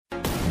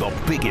the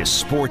biggest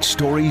sports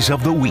stories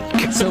of the week.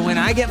 So when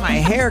I get my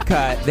hair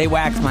cut, they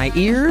wax my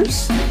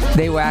ears,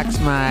 they wax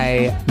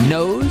my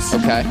nose,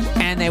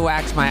 and they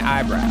wax my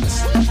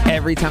eyebrows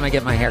every time I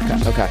get my hair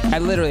cut. Okay. I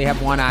literally have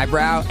one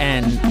eyebrow,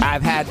 and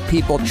I've had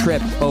people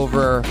trip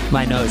over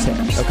my nose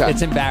hairs. Okay.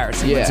 It's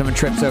embarrassing when someone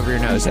trips over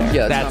your nose hair.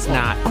 Yeah, that's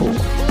not cool.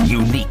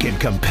 Unique and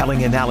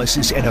compelling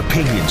analysis and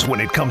opinions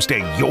when it comes to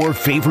your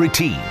favorite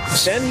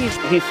teams. Then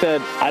he said,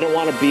 I don't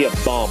want to be a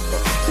bum.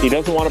 He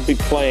doesn't want to be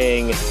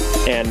playing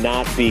and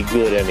not be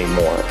good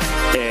anymore.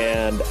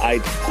 And I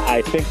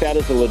think that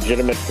is a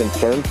legitimate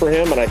concern for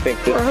him. And I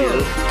think this year,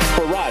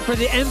 for Rodgers. For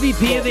the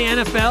MVP of the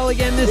NFL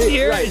again this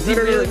year? Right. Is he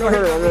really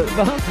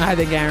I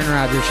think Aaron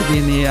Rodgers should be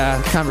in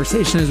the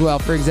conversation as well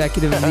for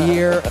Executive of the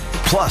Year.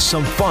 Plus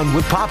some fun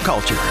with pop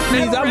culture.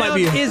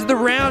 Is the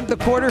round the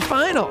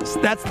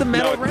quarterfinals? That's the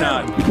medal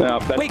round. No,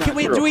 that's Wait, not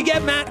true. do we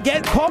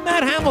call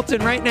Matt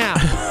Hamilton right now?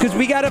 Because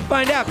we got to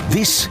find out.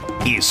 This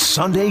is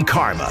Sunday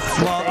Karma.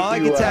 Well, all I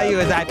can tell you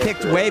is I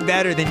picked way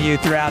better than you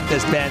throughout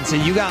this, Ben. So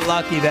you got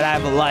lucky that I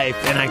have a life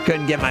and I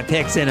couldn't get my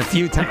picks in a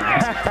few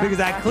times because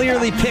I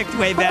clearly picked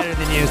way better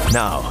than you.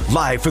 Now,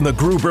 live from the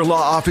Gruber Law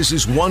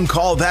Office's One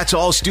Call That's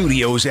All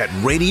studios at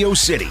Radio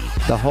City.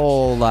 The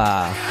whole,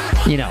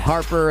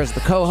 Harper as the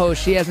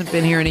co-host, she hasn't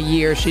been here in a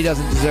year. She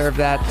doesn't deserve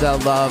that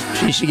love.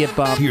 She should get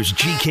bumped. Here's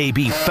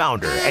GKB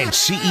founder and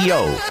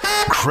CEO,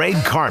 Craig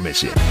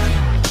Karmazin.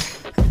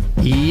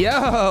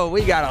 Yo,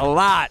 we got a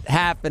lot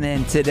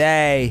happening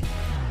today.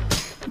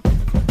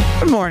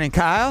 Good morning,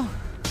 Kyle.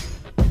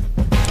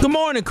 Good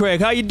morning,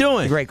 Craig. How you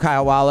doing? Great,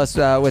 Kyle Wallace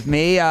with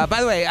me.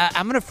 By the way,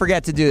 I'm going to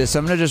forget to do this, so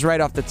I'm going to just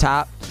right off the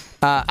top.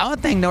 I want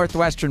to thank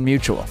Northwestern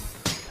Mutual.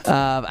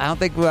 I don't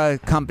think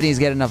companies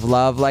get enough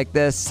love like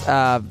this.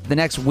 The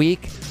next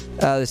week,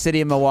 the city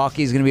of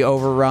Milwaukee is going to be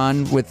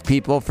overrun with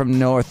people from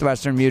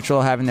Northwestern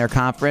Mutual having their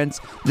conference.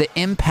 The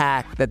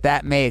impact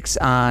that makes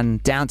on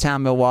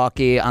downtown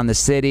Milwaukee, on the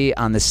city,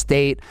 on the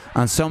state,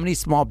 on so many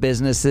small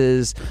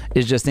businesses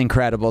is just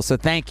incredible. So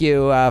thank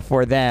you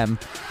for them,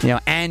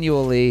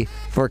 annually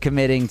for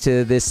committing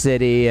to this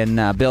city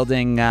and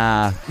building,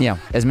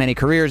 as many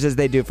careers as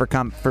they do for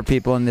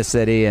people in this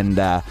city and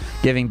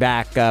giving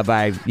back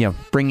by,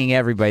 bringing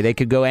everybody. They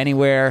could go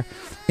anywhere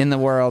in the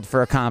world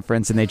for a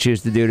conference, and they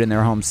choose to do it in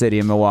their home city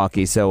of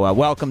Milwaukee. So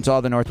welcome to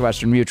all the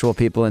Northwestern Mutual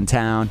people in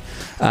town,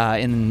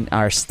 in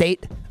our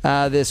state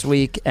this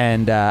week,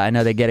 and I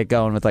know they get it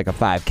going with like a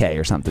 5K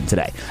or something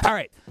today. All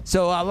right,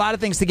 so a lot of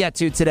things to get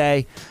to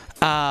today.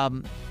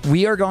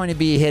 We are going to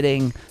be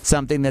hitting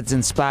something that's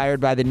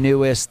inspired by the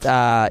newest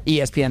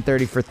ESPN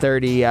 30 for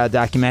 30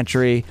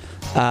 documentary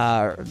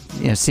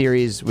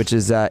series, which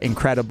is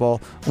incredible.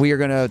 We are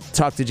going to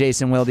talk to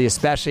Jason Wilde,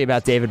 especially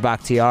about David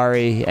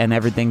Bakhtiari and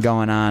everything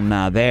going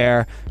on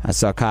there. I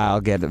saw Kyle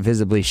get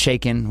visibly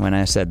shaken when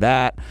I said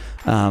that,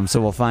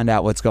 so we'll find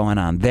out what's going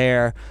on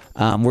there.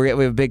 We have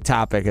a big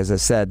topic, as I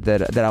said,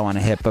 that I want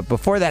to hit. But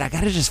before that, I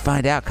got to just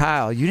find out,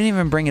 Kyle, you didn't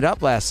even bring it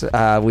up last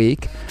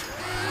week.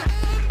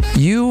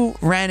 You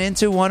ran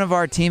into one of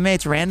our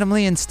teammates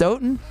randomly in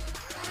Stoughton?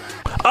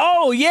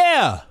 Oh,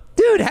 yeah.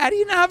 Dude, how do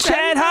you not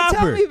Chad Hopper.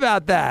 Tell me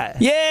about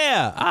that?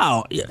 Yeah.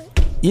 Oh, yeah.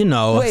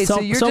 Wait,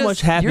 so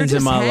much happens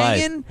in my life. You're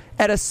just hanging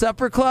at a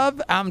supper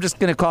club? I'm just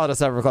going to call it a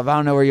supper club. I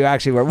don't know where you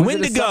actually were. Was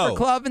Wendigo. it a supper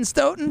club in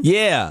Stoughton?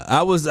 Yeah,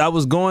 I was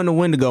going to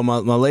Wendigo. My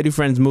lady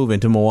friend's moving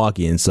to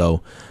Milwaukee, and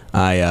so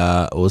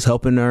I was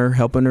helping her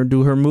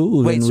do her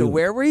move. Wait, so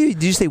where were you?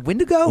 Did you say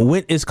Wendigo?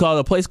 It's called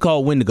a place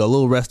called Wendigo, a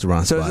little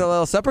restaurant So spot. it's a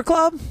little supper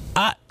club?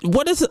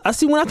 What is it? I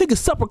see, when I think of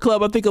supper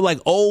club, I think of like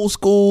old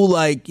school,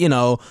 like,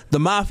 the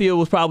mafia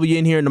was probably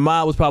in here and the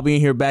mob was probably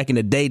in here back in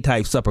the day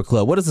type supper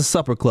club. What is a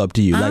supper club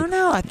to you? I don't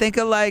know. I think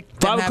of like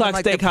 5 o'clock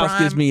steakhouse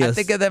gives me I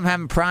think of them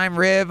having prime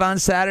rib on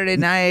Saturday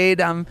night.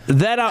 I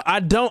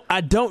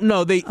don't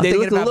know. They thinking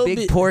look about a little big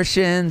bit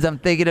portions. I'm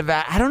thinking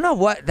about, I don't know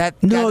what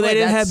that. No, they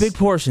didn't have big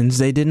portions.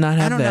 They did not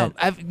have that.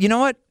 I don't know. You know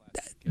what?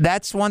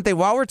 That's one thing.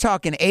 While we're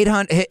talking,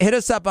 800, hit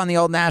us up on the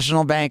Old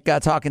National Bank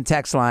talking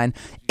text line,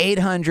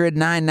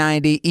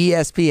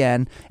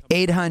 800-990-ESPN,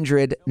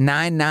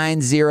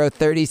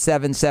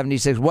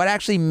 800-990-3776. What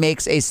actually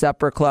makes a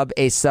supper club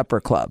a supper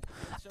club?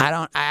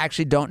 I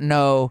actually don't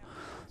know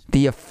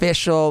the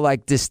official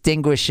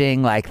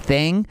distinguishing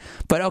thing.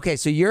 But okay,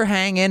 so you're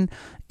hanging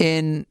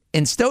in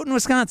Stoughton,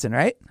 Wisconsin,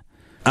 right?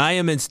 I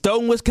am in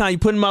Stoughton, Wisconsin. You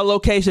putting my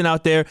location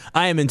out there.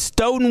 I am in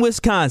Stoughton,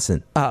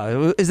 Wisconsin.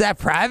 Oh, is that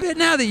private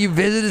now that you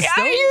visited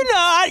Stoughton?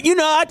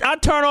 I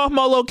turn off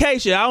my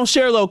location. I don't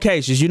share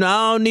locations. I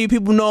don't need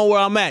people knowing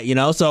where I'm at.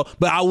 So,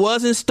 but I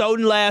was in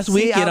Stoughton last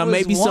week, and I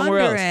may be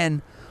somewhere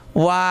else.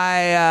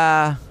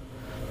 Why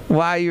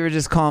you were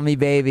just calling me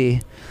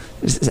baby.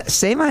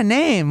 Say my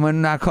name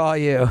when I call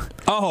you.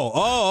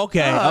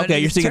 Okay.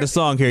 You're singing a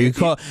song here. You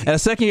call at a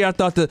second year. I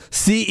thought the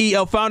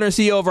CEO, founder and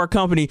CEO of our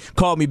company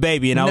called me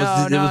baby, and it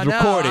was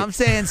recorded. I'm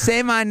saying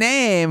say my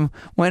name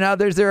when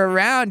others are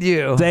around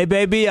you. Say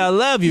baby, I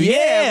love you.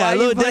 Yeah,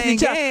 while you playing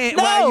game.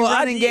 No, while you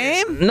running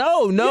game.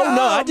 No.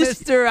 I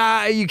just,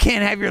 Mr. You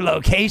can't have your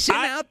location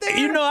out there.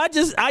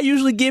 I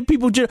usually give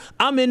people.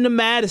 I'm in the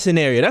Madison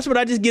area. That's what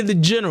I just give the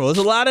general. There's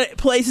a lot of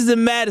places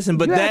in Madison,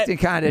 but you're acting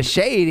kind of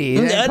shady.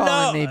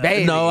 Calling me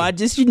baby. No, I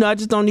just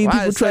don't need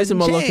people tracing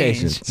my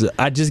location. So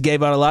I just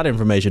gave out a lot of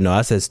information. though.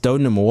 I said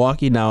Stoughton and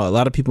Milwaukee. Now a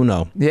lot of people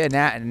know.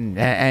 Yeah,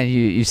 and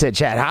you said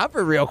Chad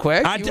Hopper real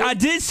quick. I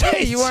did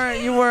say you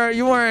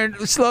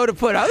weren't slow to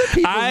put other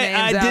people's names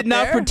out there. I did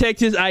not protect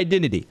his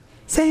identity.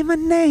 Say my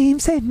name.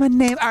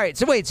 All right,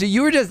 so wait, so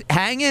you were just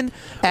hanging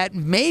at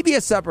maybe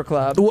a supper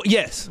club. Well,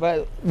 yes.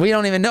 But we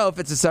don't even know if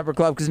it's a supper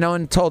club because no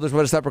one told us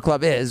what a supper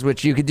club is,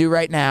 which you could do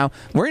right now.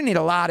 We're going to need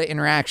a lot of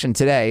interaction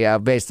today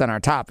based on our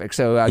topic.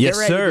 So yes,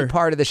 get ready sir. to be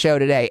part of the show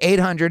today.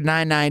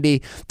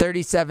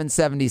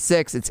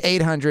 800-990-3776. It's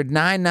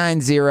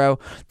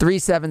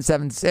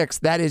 800-990-3776.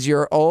 That is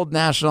your Old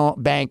National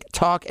Bank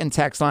talk and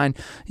text line.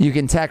 You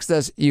can text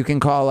us. You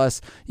can call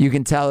us. You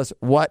can tell us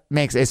what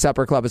makes a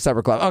supper club a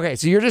supper club. Okay,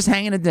 so you're just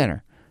hanging at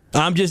dinner.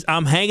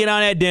 I'm hanging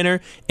out at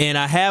dinner, and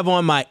I have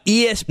on my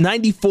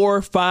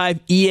 94.5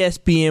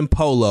 ESPN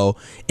polo,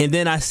 and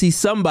then I see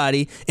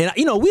somebody, and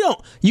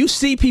you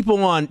see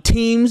people on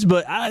teams,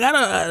 but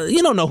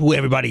you don't know who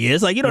everybody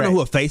is. Like, you don't know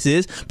who a face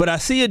is, but I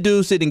see a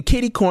dude sitting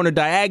kitty corner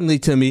diagonally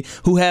to me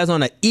who has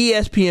on an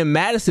ESPN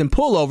Madison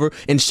pullover,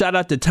 and shout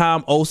out to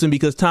Tom Olson,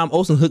 because Tom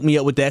Olson hooked me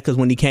up with that because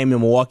when he came to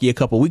Milwaukee a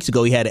couple weeks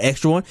ago, he had an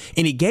extra one,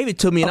 and he gave it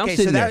to me, and I'm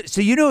sitting there. So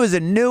you knew it was a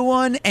new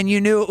one, and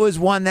you knew it was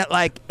one that,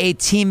 like, a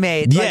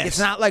teammate. Yes. It's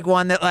not like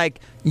one that like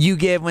you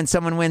give when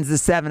someone wins the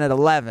 7 at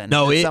 11.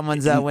 No,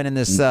 someone's winning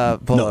this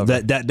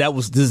pullover. No,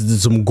 this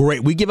is some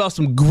great. We give out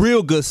some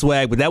real good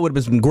swag, but that would have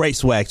been some great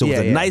swag. So it was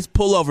a nice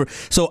pullover.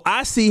 So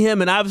I see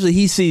him, and obviously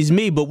he sees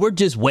me, but we're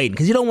just waiting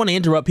because you don't want to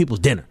interrupt people's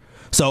dinner.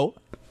 So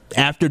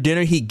after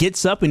dinner, he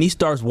gets up and he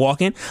starts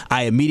walking.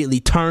 I immediately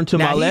turn to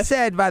my left. He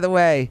said, by the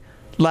way,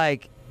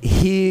 like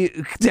he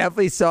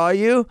definitely saw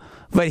you.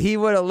 But he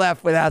would have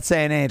left without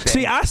saying anything.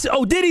 See,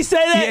 did he say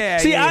that? Yeah.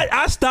 See, yeah.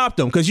 I stopped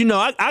him because,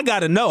 I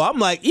got to know. I'm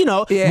like,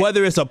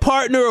 whether it's a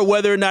partner or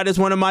whether or not it's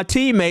one of my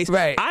teammates,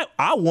 right.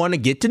 I want to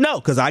get to know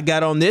because I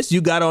got on this,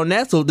 you got on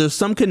that. So there's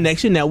some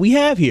connection that we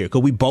have here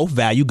because we both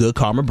value Good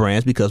Karma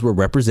Brands because we're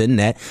representing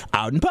that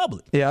out in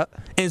public. Yeah.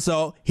 And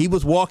so he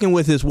was walking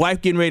with his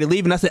wife getting ready to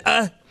leave. And I said,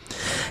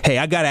 hey,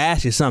 I got to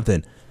ask you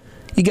something.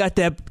 You got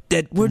that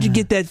where'd you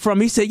get that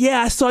from? He said,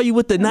 yeah, I saw you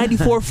with the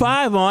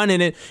 94.5 on,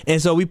 and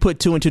so we put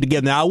 2 and 2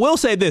 together. Now, I will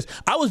say this.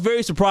 I was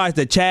very surprised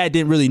that Chad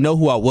didn't really know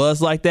who I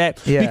was like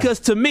that, because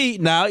to me,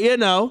 now,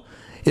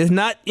 it's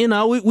not,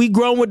 we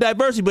grown with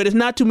diversity, but it's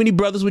not too many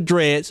brothers with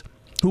dreads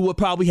who would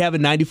probably have a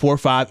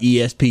 94.5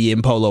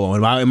 ESPN polo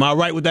on. Am I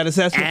right with that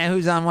assessment? And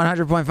who's on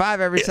 100.5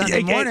 every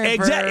Sunday morning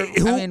exactly.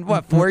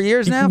 For, 4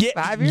 years now?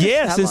 5 years?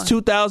 Yeah, since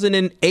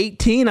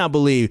 2018, I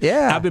believe.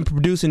 Yeah. I've been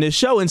producing this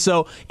show. And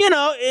so,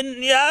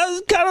 I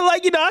was kind of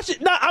like,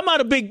 I'm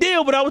not a big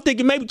deal, but I was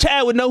thinking maybe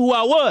Chad would know who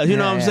I was. You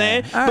know what I'm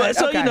saying? All right,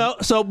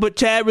 but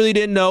Chad really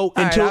didn't know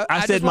until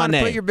I said my name. I just want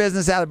to put your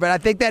business out there, but I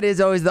think that is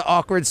always the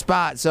awkward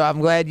spot. So I'm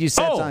glad you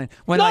said something.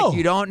 When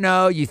you don't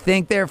know, you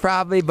think they're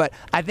probably, but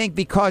I think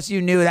because you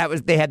knew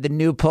they had the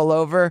new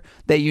pullover,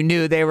 that you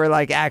knew they were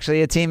like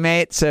actually a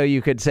teammate, so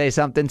you could say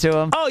something to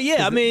them. Oh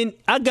yeah, I mean,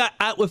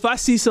 if I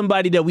see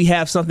somebody that we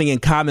have something in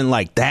common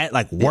like that,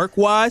 like work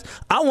wise,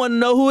 I want to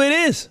know who it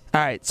is.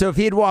 All right, so if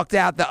he had walked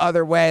out the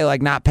other way,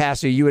 like not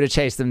past you would have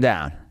chased him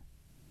down.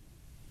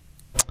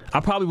 I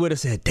probably would have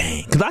said,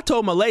 dang. Because I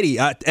told my lady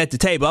at the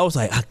table, I was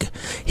like,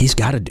 he's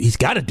got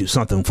to do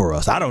something for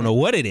us. I don't know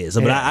what it is,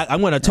 but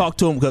I'm going to talk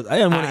to him because I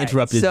didn't want to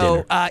interrupt his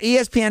dinner. So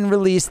ESPN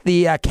released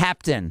the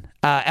Captain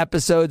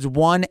episodes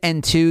 1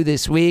 and 2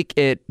 this week.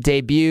 It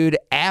debuted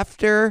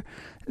after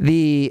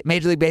the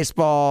Major League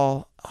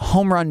Baseball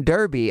Home Run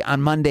Derby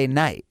on Monday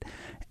night.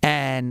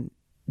 And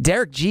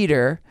Derek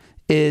Jeter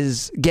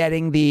is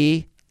getting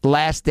the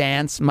Last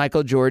Dance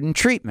Michael Jordan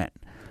treatment.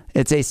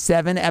 It's a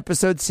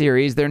 7-episode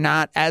series. They're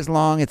not as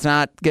long. It's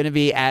not going to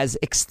be as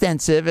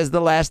extensive as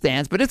The Last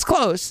Dance, but it's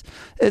close.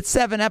 It's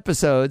 7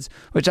 episodes,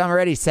 which I'm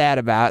already sad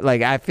about.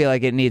 Like, I feel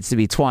like it needs to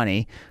be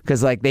 20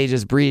 because, like, they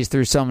just breeze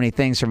through so many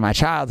things from my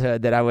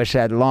childhood that I wish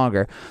I had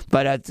longer.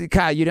 But,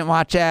 Kyle, you didn't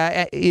watch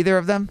either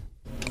of them?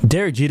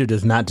 Derek Jeter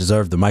does not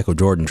deserve the Michael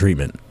Jordan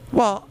treatment.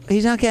 Well,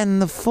 he's not getting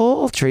the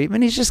full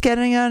treatment. He's just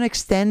getting an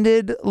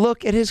extended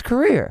look at his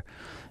career.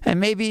 And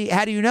maybe,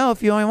 how do you know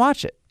if you only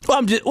watch it?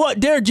 Well,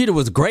 Derek Jeter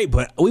was great,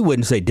 but we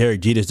wouldn't say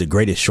Derek Jeter is the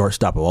greatest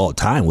shortstop of all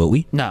time, would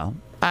we? No.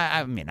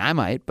 I mean, I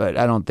might, but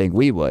I don't think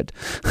we would.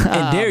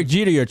 And Derek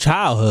Jeter, your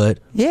childhood.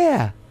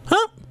 Yeah.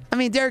 Huh? I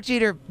mean, Derek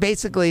Jeter,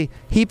 basically,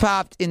 he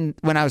popped in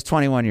when I was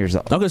 21 years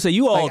old. I'm going to say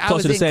you all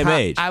close to the same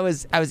age. I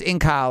was in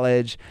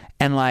college,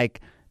 and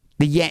like,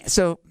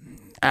 so,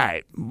 all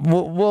right,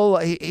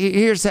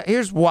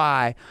 here's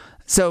why.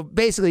 So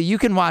basically, you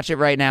can watch it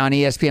right now on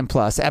ESPN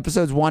Plus.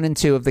 Episodes 1 and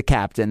 2 of The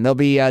Captain. They'll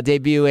be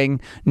debuting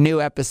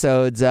new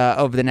episodes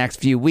over the next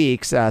few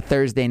weeks.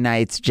 Thursday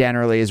nights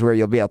generally is where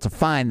you'll be able to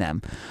find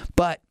them.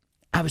 But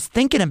I was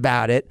thinking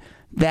about it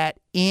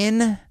that in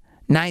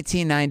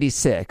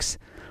 1996,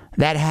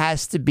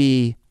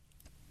 that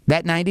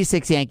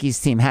 96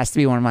 Yankees team has to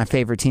be one of my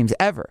favorite teams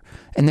ever.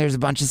 And there's a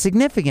bunch of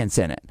significance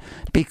in it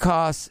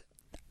because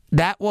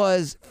that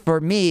was,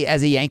 for me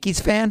as a Yankees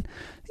fan,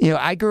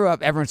 I grew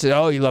up, everyone said,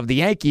 oh, you love the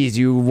Yankees,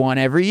 you won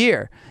every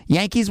year.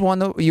 Yankees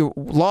you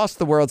lost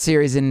the World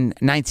Series in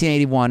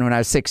 1981 when I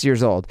was 6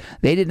 years old.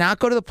 They did not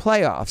go to the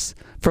playoffs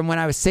from when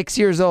I was 6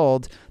 years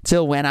old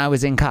till when I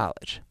was in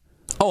college.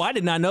 Oh, I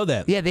did not know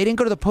that. Yeah, they didn't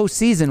go to the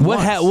postseason. What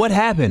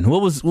happened?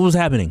 What was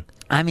happening?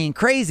 I mean,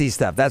 crazy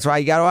stuff. That's why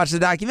you got to watch the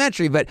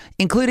documentary. But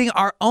including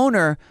our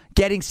owner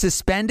getting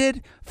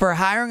suspended for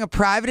hiring a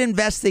private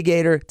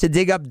investigator to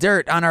dig up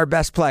dirt on our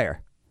best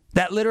player.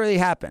 That literally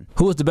happened.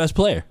 Who was the best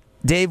player?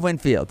 Dave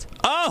Winfield.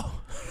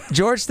 Oh,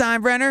 George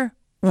Steinbrenner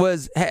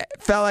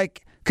felt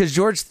like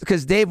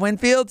because Dave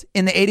Winfield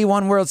in the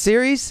 '81 World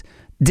Series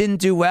didn't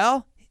do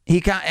well.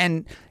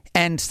 And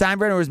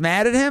Steinbrenner was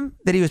mad at him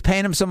that he was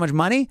paying him so much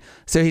money.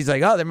 So he's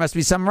like, oh, there must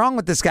be something wrong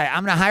with this guy.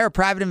 I'm going to hire a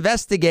private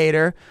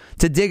investigator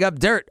to dig up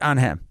dirt on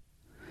him.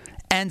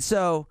 And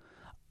so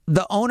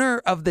the owner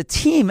of the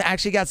team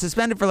actually got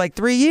suspended for like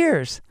 3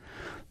 years.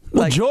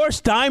 George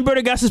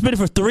Steinbrenner got suspended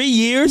for 3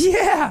 years?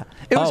 Yeah.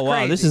 It was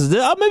wow. crazy.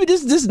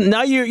 This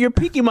now you're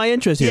piquing my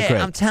interest here, yeah, Craig.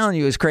 I'm telling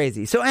you, it was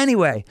crazy. So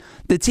anyway,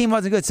 the team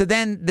wasn't good. So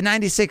then the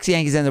 96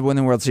 Yankees ended up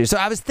winning the World Series. So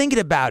I was thinking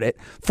about it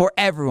for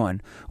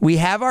everyone. We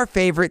have our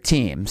favorite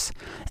teams.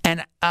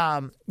 And,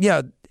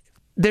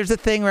 there's a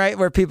thing, right,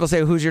 where people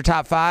say, who's your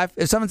top five?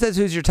 If someone says,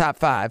 who's your top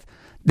five,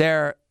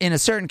 they're in a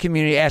certain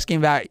community asking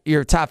about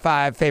your top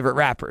five favorite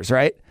rappers,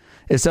 right?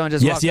 If someone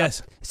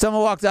just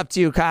someone walked up to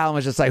you, Kyle, and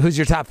was just like, who's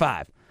your top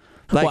five?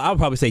 Well, I would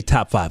probably say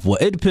top five. Well,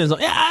 it depends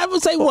on. Yeah, I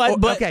would say what.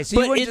 But okay, so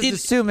you wouldn't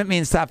just assume it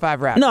means top five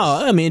rappers. No,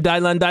 I mean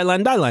die-line.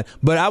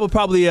 But I would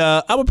probably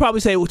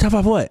say top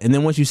five what? And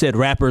then once you said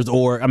rappers,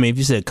 or I mean, if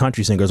you said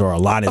country singers or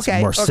Alanis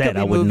Morissette,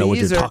 I wouldn't know what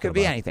you're talking about. It could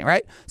be anything,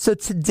 right? So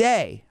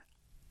today,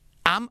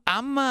 I'm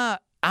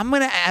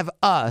gonna have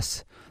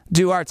us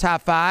do our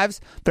top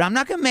fives, but I'm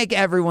not going to make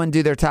everyone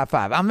do their top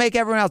five. I'll make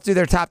everyone else do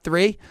their top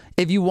three.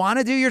 If you want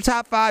to do your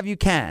top five, you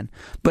can.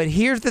 But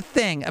here's the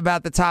thing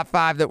about the top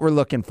five that we're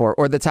looking for,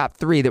 or the top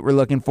three that we're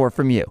looking for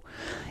from you.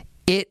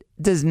 It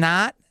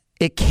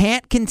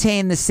can't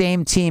contain the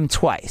same team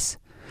twice.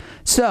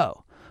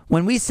 So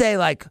when we say,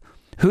 like,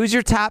 who's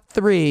your top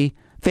three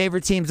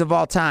favorite teams of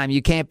all time,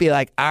 you can't be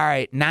like, all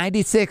right,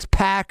 96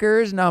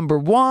 Packers, number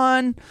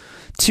one,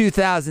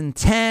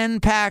 2010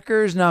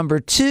 Packers, number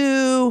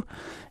two,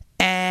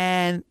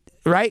 and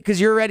right,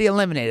 because you're already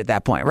eliminated at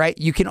that point, right?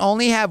 You can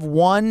only have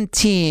one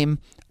team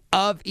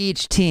of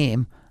each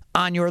team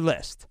on your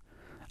list.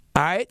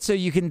 All right, so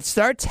you can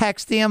start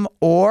texting them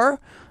or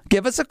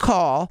give us a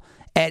call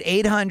at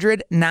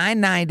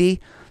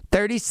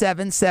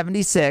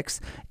 800-990-3776.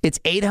 It's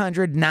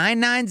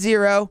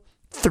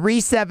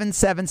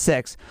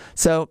 800-990-3776.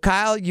 So,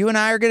 Kyle, you and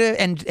I are going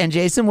to, and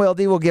Jason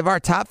Wilde will give our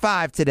top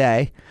five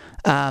today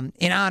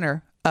in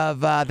honor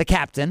of the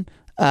captain.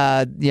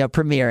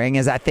 Premiering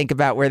as I think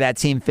about where that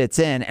team fits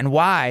in and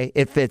why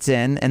it fits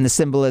in and the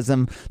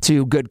symbolism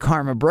to Good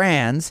Karma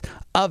brands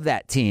of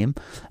that team.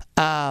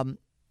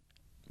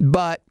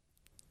 But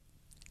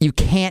you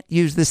can't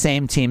use the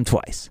same team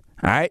twice.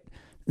 All right.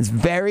 It's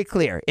very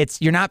clear.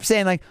 You're not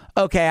saying like,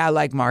 okay, I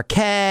like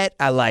Marquette,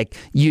 I like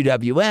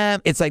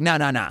UWM. It's like, no.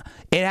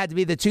 It had to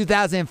be the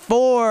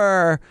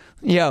 2004,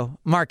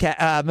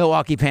 Marquette,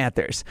 Milwaukee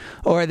Panthers,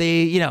 or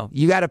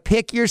you got to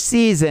pick your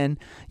season,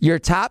 your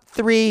top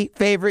three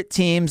favorite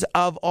teams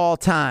of all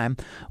time.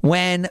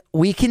 When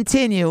we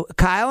continue,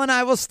 Kyle and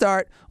I will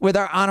start with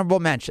our honorable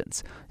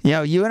mentions.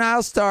 You and I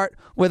will start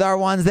with our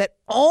ones that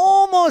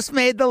almost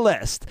made the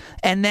list,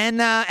 and then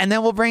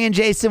we'll bring in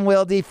Jason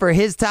Wilde for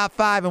his top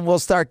five, and we'll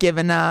start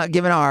giving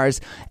ours.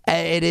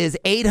 It is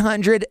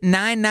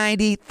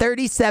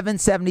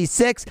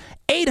 800-990-3776.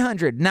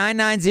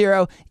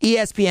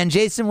 800-990-ESPN.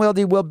 Jason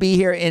Wilde will be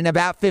here in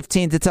about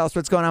 15 to tell us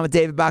what's going on with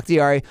David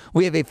Bakhtiari.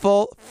 We have a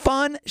full,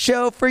 fun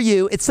show for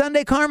you. It's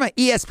Sunday Karma,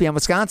 ESPN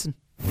Wisconsin.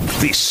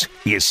 This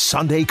is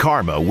Sunday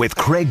Karma with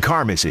Craig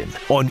Karmazin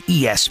on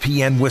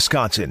ESPN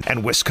Wisconsin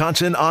and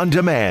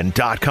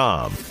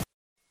WisconsinOnDemand.com.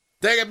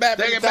 Take it back.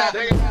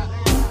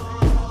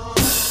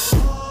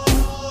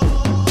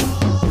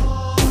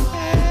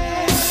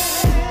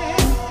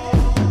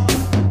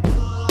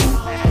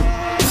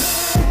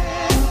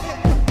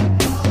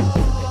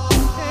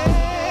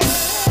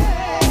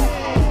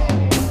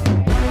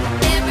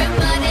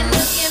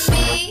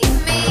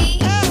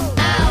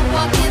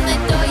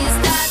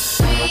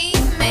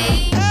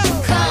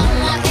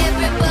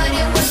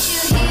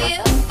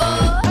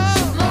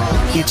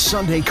 It's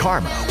Sunday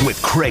Karma with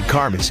Craig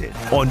Karmazin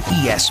on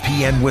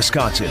ESPN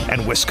Wisconsin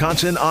and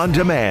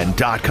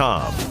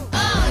WisconsinOnDemand.com.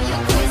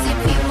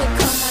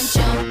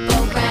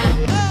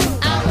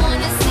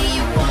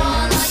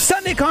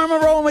 Sunday Karma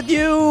rolling with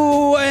you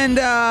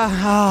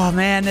Oh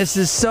man, this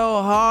is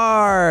so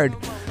hard.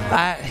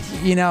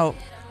 All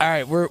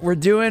right, we're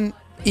doing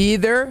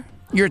either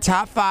your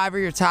top 5 or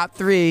your top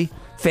 3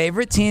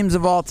 favorite teams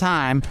of all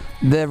time.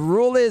 The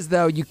rule is,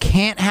 though, you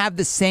can't have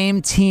the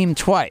same team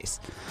twice.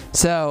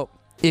 So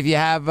if you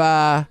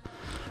have,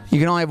 you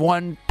can only have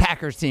one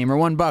Packers team or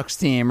one Bucks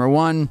team or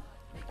one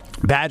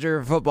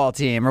Badger football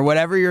team or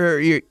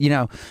whatever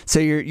So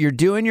you're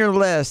doing your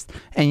list,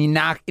 and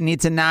you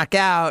need to knock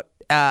out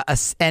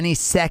any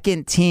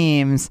second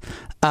teams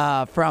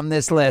from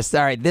this list.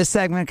 All right, this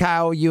segment,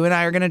 Kyle, you and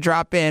I are going to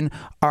drop in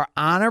our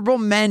honorable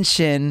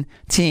mention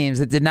teams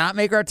that did not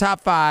make our top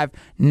 5.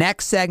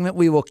 Next segment,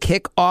 we will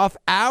kick off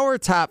our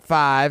top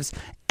 5s,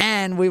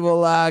 and we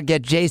will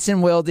get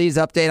Jason Wilde's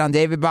update on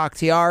David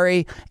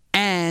Bakhtiari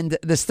and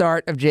the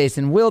start of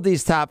Jason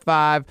Wilde's top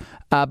 5.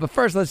 But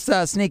first, let's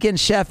sneak in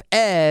Chef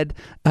Ed.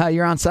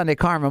 You're on Sunday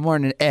Karma.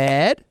 Morning,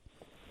 Ed.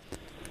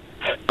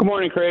 Good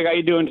morning, Craig. How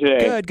you doing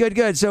today?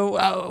 Good.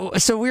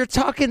 So we're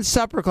talking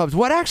supper clubs.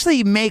 What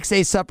actually makes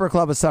a supper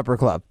club a supper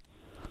club?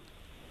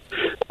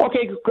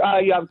 Okay,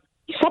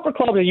 supper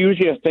clubs are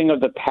usually a thing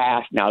of the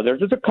past now. There's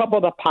just a couple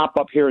that pop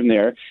up here and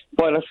there,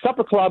 but a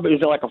supper club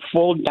is like a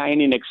full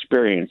dining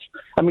experience.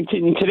 I mean,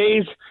 in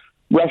today's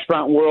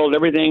restaurant world,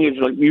 everything is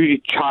like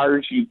usually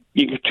charged. You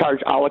can charge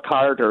a la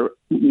carte, or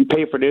you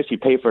pay for this, you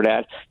pay for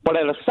that. But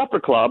at a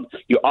supper club,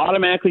 you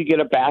automatically get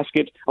a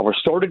basket of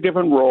assorted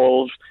different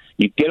rolls.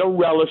 You get a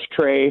relish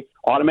tray,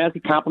 automatically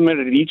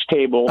complimented at each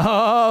table.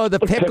 Oh, the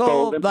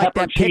pickle, like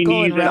that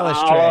pickle and relish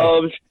and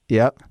olives. Tray.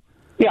 Yep.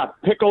 Yeah,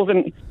 pickles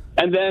and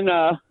then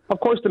of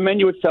course the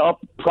menu itself.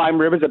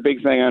 Prime rib is a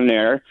big thing on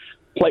there.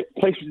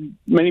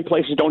 Many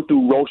places don't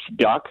do roast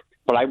duck.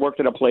 But I worked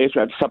at a place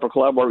at a supper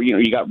club where,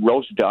 you got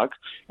roast duck.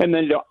 And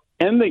then to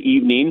end the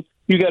evening,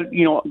 you got,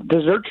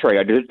 dessert tray.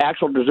 An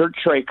actual dessert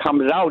tray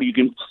comes out.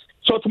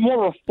 So it's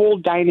more of a full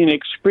dining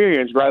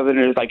experience rather than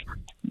it's like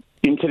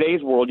in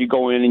today's world, you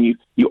go in and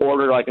you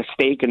order like a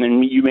steak, and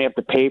then you may have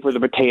to pay for the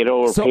potato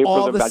or pay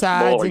for the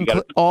vegetable.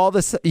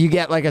 You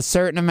get like a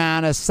certain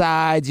amount of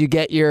sides. You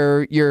get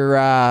your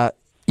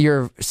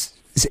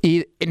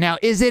now,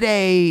 is it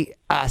a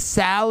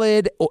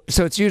salad?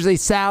 So it's usually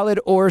salad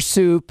or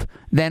soup,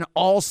 then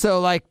also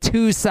like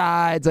 2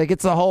 sides. Like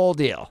it's the whole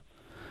deal.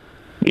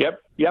 Yep.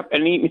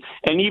 And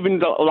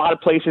even a lot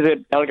of places,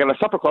 like at a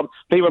supper club,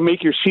 they will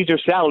make your Caesar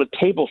salad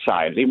table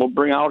side. They will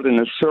bring out, and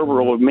the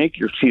server will make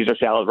your Caesar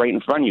salad right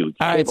in front of you.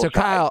 All right, so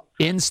Kyle,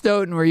 in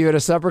Stoughton, were you at a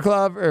supper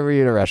club or were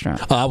you at a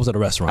restaurant? I was at a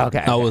restaurant.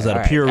 Okay. I was at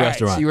a pure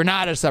restaurant. Right, so you were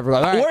not at a supper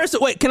club. All right.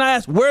 Wait, can I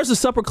ask, where's the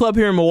supper club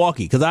here in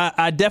Milwaukee? Because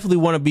I definitely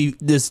want to be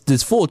this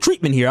full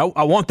treatment here.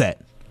 I want that.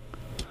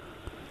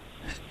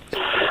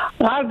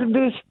 I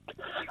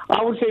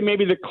would say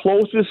maybe the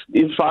closest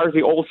as far as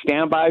the old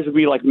standbys would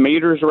be like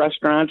Mater's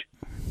restaurant.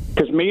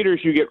 Because Mater's,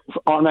 you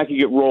automatically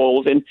get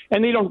rolls, and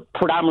they don't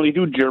predominantly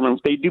do German.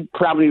 They do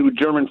predominantly do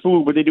German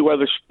food, but they do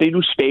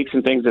steaks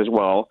and things as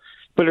well.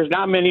 But there's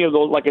not many of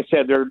those. Like I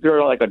said,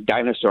 they're like a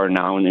dinosaur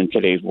now in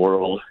today's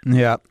world.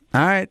 Yeah.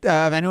 All right. If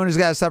anyone who's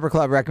got a supper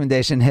club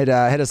recommendation, hit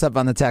us up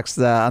on the text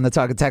on the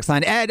Talk text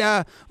line.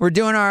 Ed, we're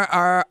doing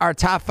our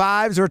top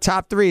 5s or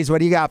top 3s. What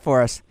do you got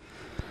for us?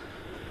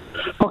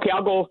 Okay,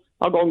 I'll go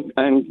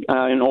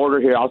in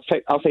order here. I'll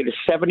say the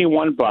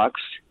 71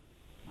 Bucks.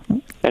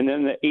 And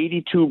then the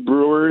 82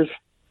 Brewers,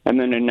 and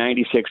then the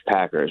 96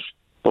 Packers.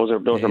 Those are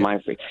my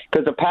three.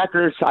 Because the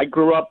Packers, I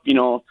grew up,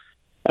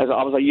 as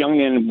I was a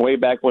youngin' way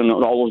back when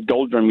all those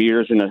doldrum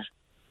years in the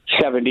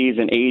 70s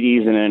and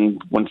 80s, and then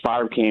when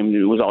Favre came,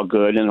 it was all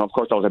good. And, of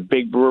course, I was a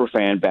big Brewer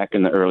fan back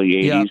in the early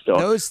 80s. Yep. So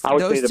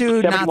those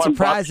two, not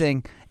surprising.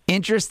 Bucks.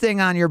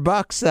 Interesting on your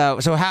Bucks. So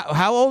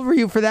how old were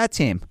you for that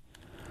team?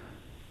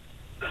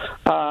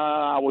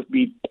 I would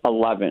be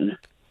 11.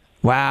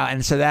 Wow,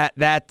 and so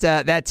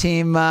that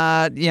team,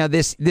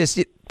 this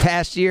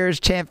past year's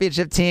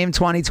championship team,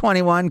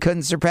 2021,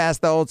 couldn't surpass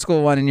the old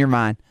school one in your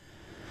mind.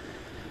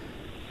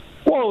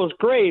 Well, it was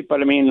great,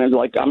 but I mean, with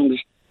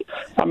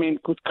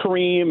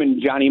Kareem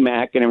and Johnny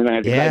Mack and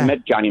everything. I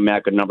met Johnny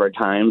Mack a number of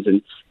times,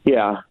 and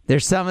yeah,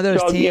 there's some of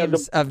those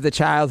teams of the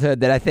childhood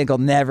that I think will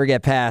never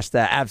get past.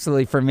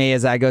 Absolutely, for me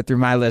as I go through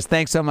my list.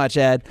 Thanks so much,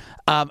 Ed.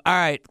 All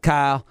right,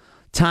 Kyle.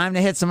 Time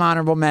to hit some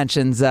honorable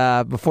mentions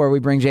before we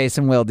bring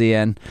Jason Wilde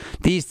in.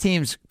 These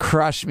teams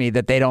crush me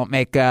that they don't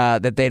make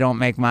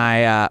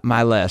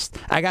my list.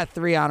 I got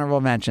 3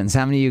 honorable mentions.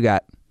 How many you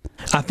got?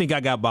 I think I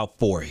got about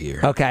 4 here.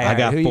 Okay, I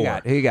got 4. Who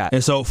you got?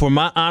 And so for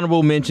my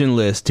honorable mention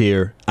list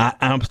here,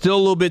 I'm still a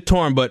little bit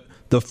torn, but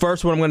the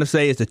first one I'm going to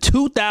say is the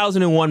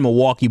 2001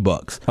 Milwaukee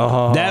Bucks.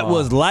 Oh. That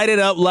was light it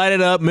up,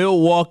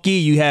 Milwaukee.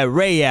 You had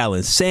Ray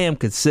Allen, Sam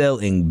Cassell,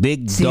 and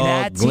Big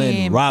Dog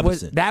Glenn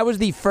Robinson. That was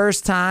the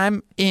first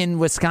time in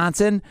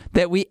Wisconsin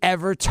that we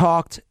ever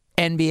talked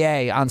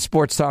NBA on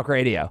sports talk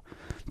radio.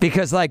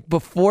 Because,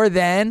 before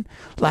then,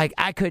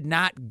 I could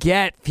not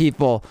get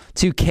people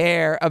to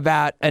care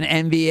about an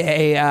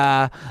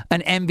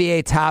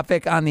NBA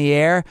topic on the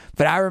air.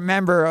 But I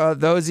remember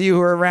those of you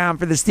who were around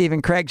for the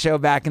Stephen Craig show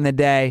back in the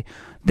day,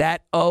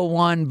 That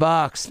 0-1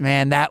 Bucks,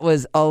 man, that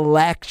was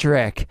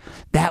electric.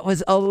 That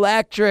was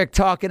electric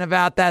talking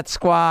about that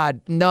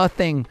squad.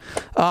 Nothing.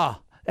 Oh,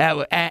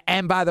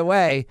 and by the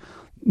way,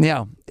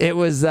 it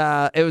was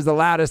the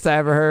loudest I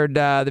ever heard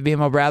the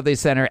BMO Bradley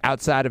Center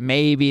outside of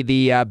maybe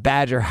the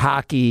Badger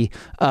hockey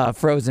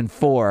Frozen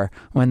 4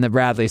 when the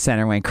Bradley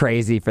Center went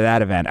crazy for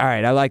that event. All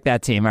right, I like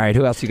that team. All right,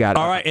 who else you got?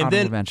 All right, and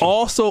then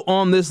also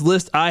on this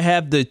list, I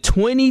have the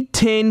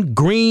 2010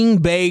 Green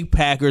Bay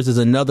Packers as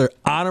another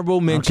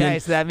honorable mention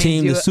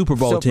team, the Super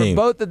Bowl team.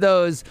 For both of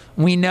those,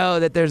 we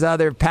know that there's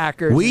other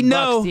Packers and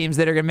Bucks teams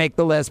that are going to make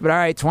the list. But all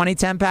right,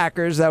 2010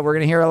 Packers, we're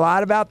going to hear a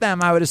lot about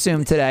them, I would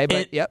assume, today.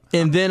 But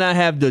And then I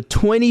have the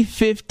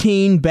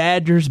 2015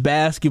 Badgers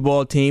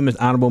basketball team as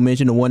honorable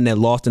mention, the one that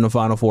lost in the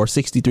Final Four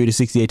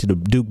 63-68 to the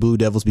Duke Blue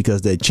Devils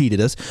because they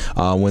cheated us.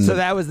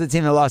 That was the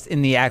team that lost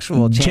in the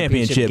actual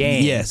championship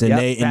game. Yes, and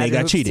they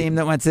got cheated. Team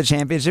that went to the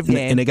championship game.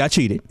 And they got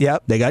cheated.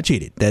 Yep. They got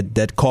cheated.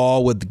 That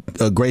call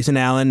with Grayson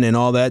Allen and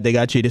all that, they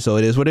got cheated, so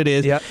it is what it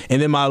is. Yep.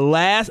 And then my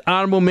last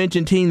honorable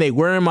mention team, they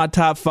were in my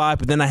top 5,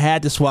 but then I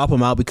had to swap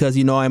them out because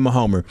I'm a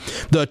homer.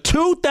 The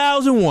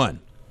 2001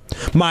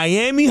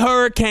 Miami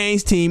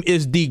Hurricanes team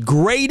is the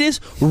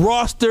greatest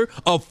roster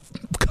of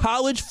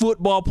college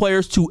football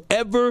players to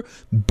ever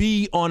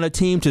be on a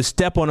team to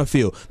step on a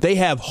field. They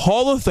have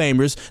Hall of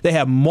Famers, they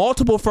have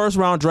multiple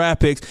first-round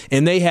draft picks,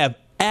 and they have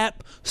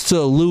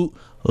absolute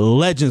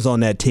legends on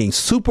that team.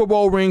 Super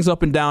Bowl rings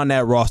up and down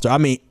that roster. I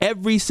mean,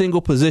 every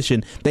single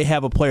position, they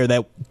have a player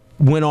that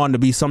went on to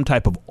be some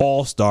type of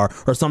all-star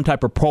or some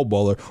type of Pro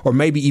Bowler or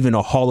maybe even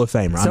a Hall of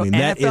Famer. So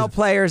NFL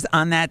players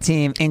on that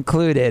team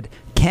included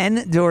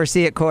Ken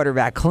Dorsey at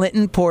quarterback,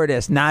 Clinton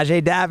Portis,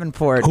 Najee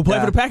Davenport. Who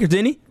played for the Packers,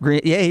 didn't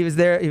he? He was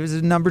there. He was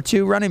a number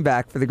 2 running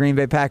back for the Green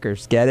Bay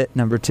Packers. Get it?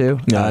 Number 2?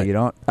 No, you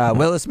don't.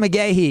 Willis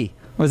McGahee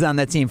was on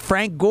that team.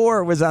 Frank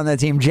Gore was on that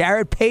team.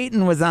 Jared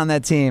Payton was on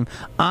that team.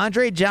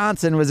 Andre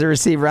Johnson was a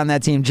receiver on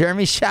that team.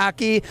 Jeremy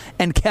Shockey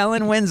and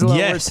Kellen Winslow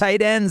were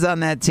tight ends on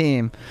that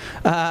team.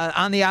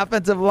 On the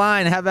offensive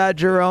line, how about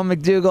Jerome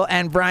McDougal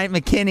and Bryant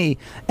McKinney,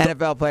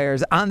 NFL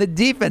players. On the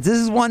defense, this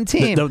is one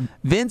team.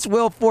 Vince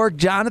Wilfork,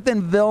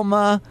 Jonathan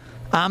Vilma.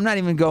 I'm not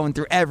even going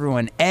through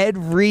everyone. Ed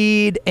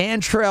Reed,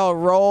 Antrell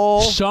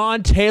Roll.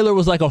 Sean Taylor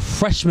was like a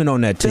freshman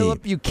on that team.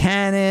 Philip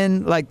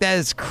Buchanan. Like, that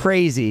is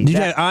crazy. You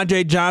had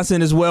Andre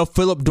Johnson as well,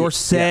 Philip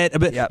Dorsett.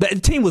 The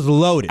team was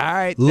loaded. All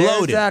right.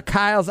 Loaded. There's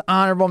Kyle's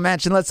honorable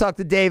mention. Let's talk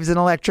to Dave's an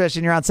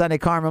electrician. You're on Sunday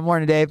Karma.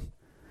 Morning, Dave.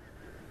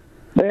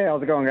 Hey,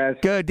 how's it going, guys?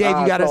 Good. Dave,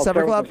 you got a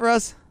supper club for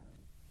us?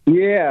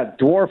 Yeah,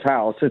 Dwarf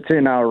House. It's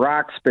in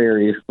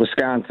Roxbury,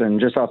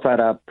 Wisconsin, just outside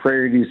of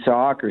Prairie du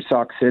Sac or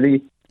Sauk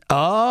City.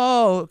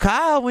 Oh,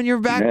 Kyle, when you're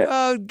back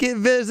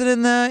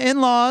visiting the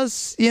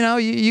in-laws,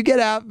 you get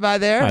out by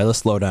there. All right, let's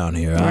slow down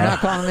here. We're not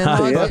calling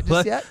them in-laws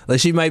just yet?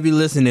 She might be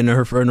listening, and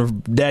her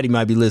daddy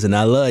might be listening.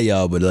 I love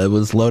y'all, but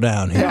let's slow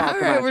down here.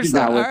 All right,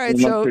 all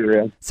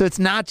right. So it's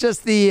not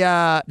just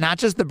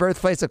the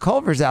birthplace of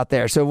Culver's out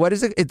there. So what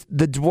is it? It's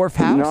the Dwarf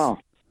House? No.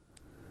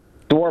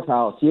 Dwarf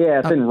House. Yeah,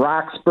 it's in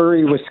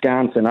Roxbury,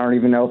 Wisconsin. I don't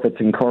even know if it's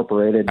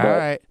incorporated. All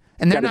right.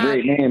 And they're got a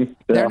great name.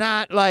 They're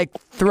not like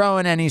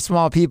throwing any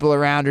small people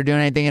around or doing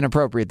anything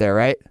inappropriate there,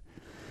 right?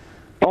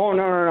 Oh,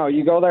 no.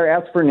 You go there,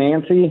 ask for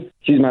Nancy.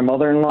 She's my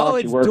mother-in-law. Oh,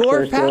 it's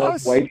Dwarf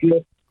House?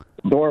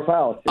 Dwarf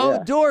House, yeah. Oh,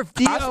 Dwarf.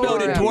 I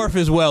spelled it Dwarf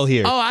as well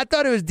here. Oh, I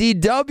thought it was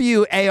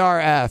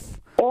DWARF.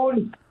 Oh,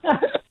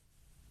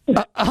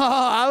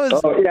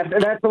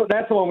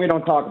 that's the one we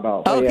don't talk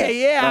about.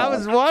 Okay, I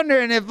was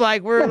wondering if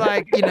we're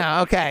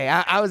okay.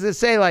 I was gonna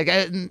say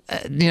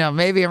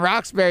maybe in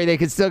Roxbury they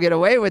could still get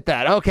away with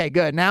that. Okay,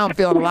 good. Now I'm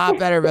feeling a lot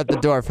better about the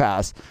Dwarf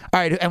House. All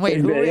right, and wait,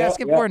 who are we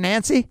asking for?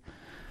 Nancy.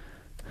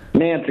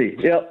 Nancy.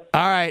 Yep.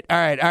 All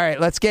right.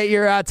 Let's get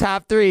your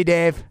top 3,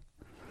 Dave.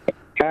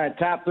 All right,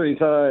 top 3.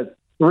 So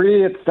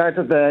 3, it starts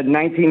with the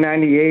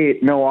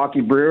 1998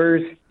 Milwaukee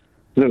Brewers.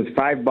 It was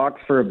 $5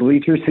 for a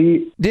bleacher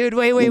seat. Dude,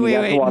 wait.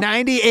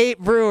 98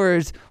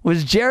 Brewers.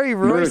 Was Jerry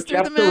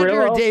Royster the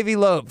manager or Davey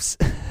Lopes?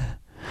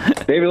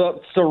 Davey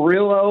Lopes,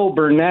 Cirillo,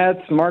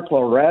 Burnett, Mark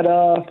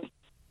Loretta.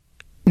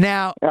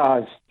 Now,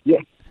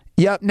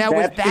 Yep. Now,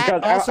 was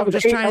that also? I'm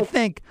just trying to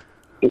think.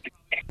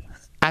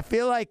 I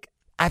feel like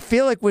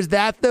was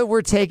that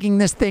we're taking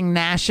this thing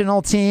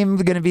national team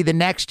going to be the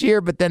next year,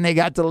 but then they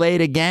got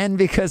delayed again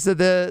because of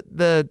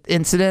the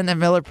incident at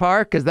Miller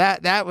Park? Because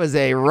that was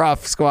a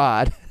rough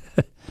squad.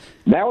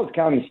 That was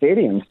County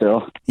Stadium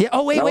still. Yeah.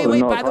 Oh, wait.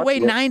 By the way,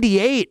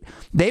 98.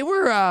 They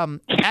were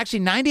actually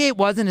 98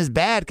 wasn't as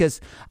bad because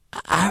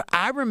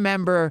I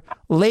remember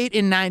late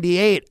in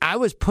 98, I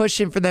was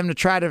pushing for them to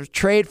try to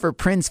trade for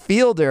Prince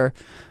Fielder.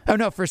 Oh,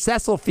 no, for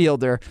Cecil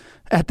Fielder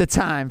at the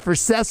time. For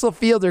Cecil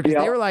Fielder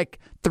because they were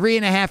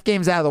 3.5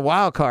 games out of the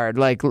wild card,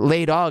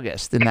 late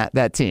August in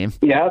that team.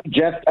 Yeah,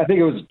 Jeff. I think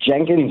it was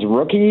Jenkins'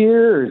 rookie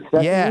year or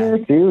second year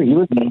too. He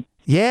was.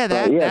 Yeah,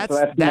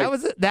 that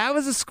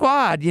was a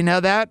squad.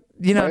 Not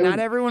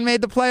everyone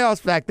made the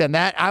playoffs back then.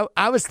 That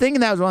I was thinking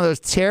that was one of those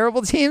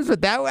terrible teams,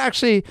 but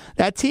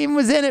that team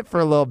was in it for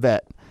a little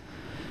bit.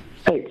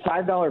 Hey,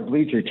 $5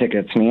 bleacher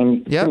tickets,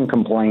 man. Yep. Couldn't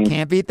complain.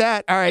 Can't beat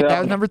that. All right, So, that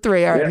was number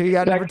 3. All right, yeah, who you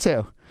got number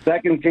 2?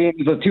 Second team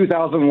is the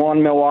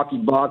 2001 Milwaukee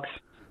Bucks.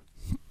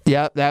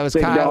 Yep, that was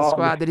Big Kyle's dog.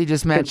 squad that he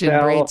just mentioned.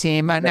 Patel. Great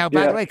team. Now,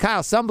 by the way,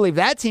 Kyle, some believe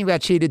that team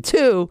got cheated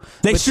too.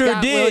 They with sure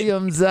Scott did.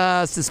 Williams'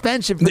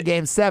 suspension for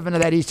Game 7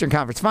 of that Eastern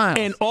Conference Finals.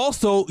 And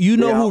also, you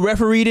know who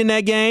refereed in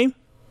that game?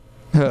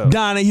 Who?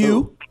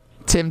 Donahue.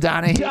 Tim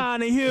Donahue.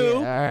 Donahue.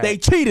 all right. They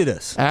cheated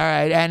us. All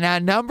right,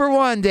 and number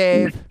 1,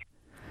 Dave.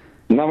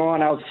 Number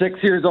 1, I was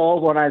 6 years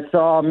old when I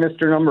saw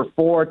Mr. Number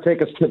 4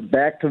 take us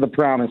back to the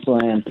promised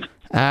land.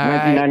 All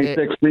right.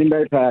 1996 Green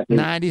Bay Packers.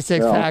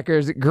 96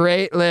 Packers.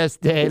 Great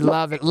list, Dave.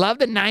 Love it. Love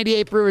the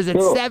 98 Brewers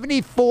at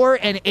 74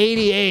 and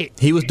 88.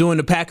 He was doing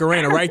the Pack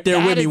Arena right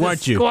there with me,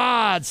 weren't you?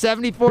 Squad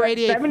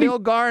 74-88. Phil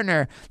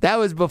Garner. That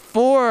was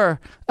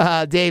before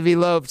Davey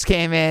Lopes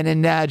came in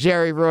and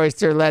Jerry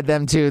Royster led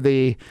them to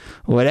the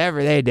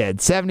whatever they did.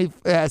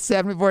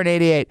 74 and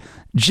 88.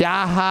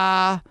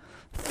 Jaha,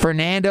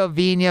 Fernando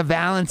Vina,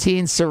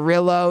 Valentin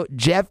Cirillo,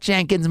 Jeff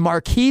Jenkins,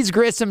 Marquise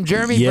Grissom,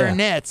 Jeremy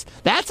Burnitz.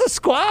 That's a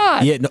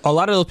squad. Yeah, a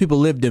lot of those people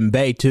lived in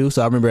Bay, too.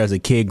 So I remember as a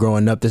kid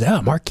growing up, this,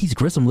 Marquise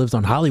Grissom lives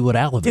on Hollywood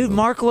Avenue. Dude,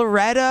 Mark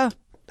Loretta,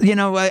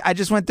 I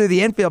just went through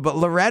the infield, but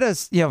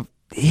Loretta's,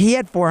 he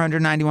had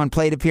 491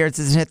 plate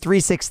appearances and hit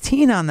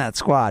 316 on that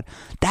squad.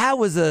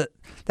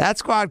 That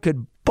squad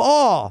could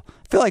ball. I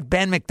feel like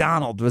Ben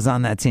McDonald was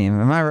on that team.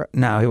 Am I right?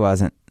 No, he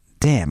wasn't.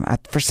 Damn,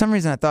 for some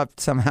reason I thought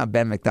somehow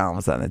Ben McDonald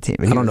was on the team.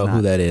 I don't know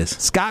who that is.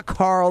 Scott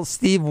Carl,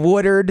 Steve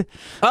Woodard.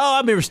 Oh, I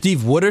remember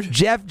Steve Woodard.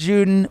 Jeff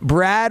Juden,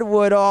 Brad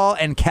Woodall,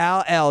 and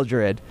Cal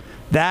Eldred.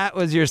 That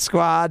was your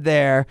squad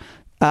there.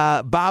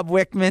 Bob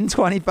Wickman,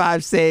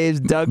 25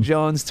 saves. Doug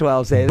Jones,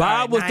 12 saves.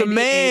 Bob was the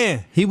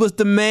man. He was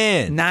the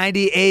man.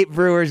 98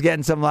 Brewers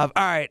getting some love.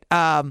 All right.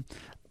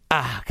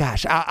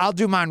 Gosh, I'll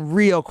do mine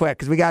real quick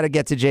because we got to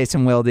get to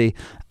Jason Wilde.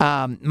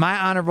 My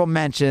honorable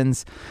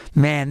mentions,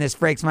 man, this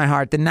breaks my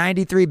heart. The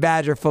 93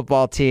 Badger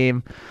football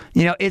team,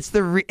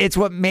 it's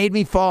what made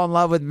me fall in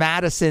love with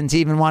Madison to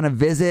even want to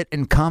visit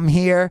and come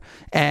here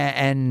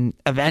and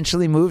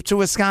eventually move to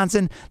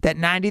Wisconsin. That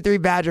 93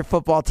 Badger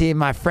football team,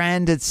 my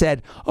friend had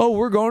said, oh,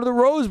 we're going to the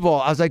Rose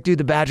Bowl. I was like, dude,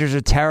 the Badgers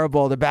are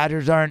terrible. The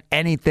Badgers aren't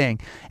anything.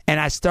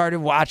 And I started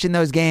watching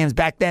those games.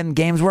 Back then,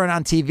 games weren't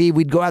on TV.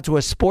 We'd go out to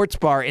a sports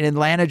bar in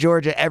Atlanta,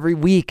 Georgia every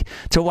week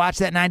to watch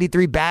that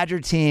 93 Badger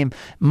team.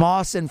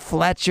 Moss and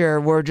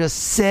Fletcher were just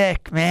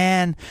sick,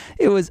 man.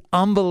 It was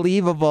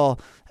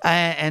unbelievable.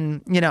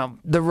 And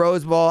the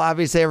Rose Bowl,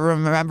 obviously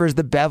everyone remembers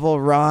the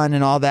Bevel run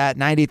and all that.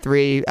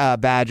 93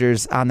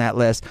 Badgers on that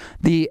list.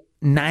 The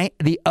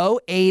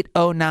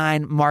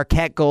 08-09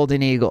 Marquette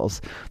Golden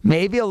Eagles.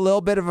 Maybe a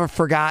little bit of a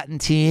forgotten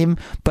team,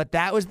 but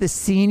that was the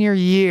senior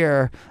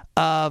year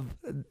of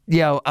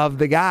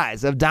the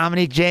guys, of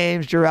Dominique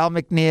James, Jarrell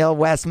McNeil,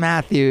 Wes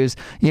Matthews.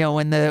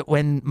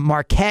 When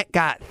Marquette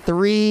got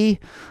 3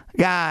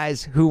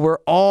 guys who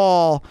were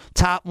all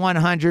top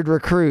 100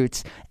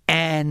 recruits.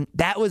 And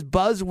that was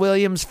Buzz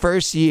Williams'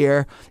 first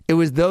year. It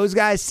was those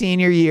guys'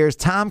 senior years.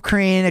 Tom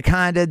Crean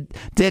kind of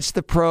ditched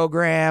the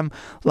program.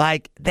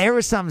 Like, there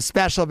was something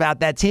special about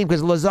that team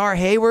because Lazar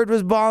Hayward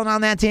was balling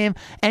on that team,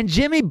 and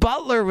Jimmy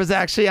Butler was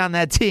actually on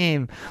that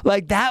team.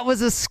 Like, that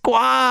was a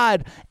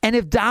squad. And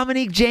if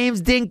Dominique James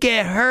didn't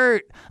get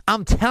hurt,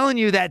 I'm telling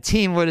you that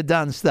team would have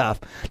done stuff.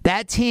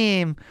 That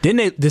team...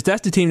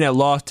 That's the team that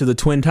lost to the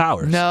Twin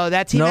Towers. No,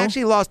 that team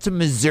actually lost to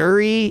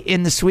Missouri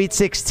in the Sweet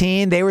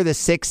 16. They were the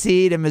 6th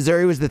seed, and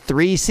Missouri was the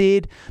 3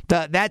 seed.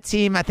 That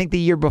team, I think the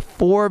year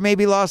before,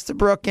 maybe lost to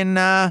Brooke and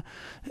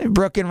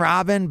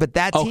Robin, but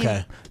that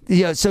team,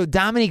 so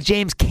Dominique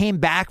James came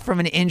back from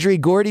an injury.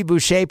 Gordy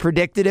Boucher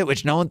predicted it,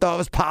 which no one thought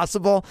was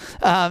possible,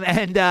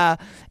 and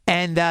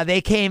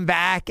they came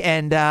back,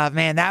 and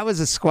man, that was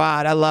a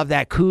squad. I love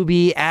that.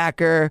 Kubi,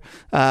 Acker,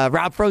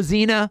 Rob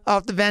Frozina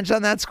off the bench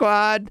on that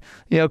squad.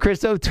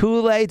 Chris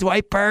O'Toole,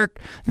 Dwight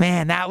Burke.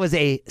 Man, that was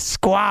a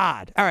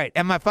squad. All right,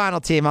 and my final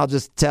team, I'll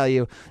just tell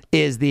you,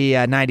 is the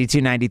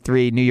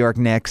 92-93 New York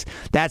Knicks.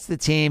 That's the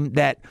team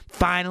that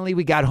finally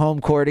we got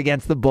home court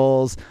against the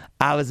Bulls.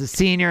 I was a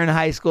senior in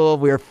high school.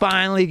 We were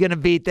finally going to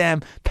beat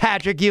them.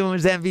 Patrick Ewing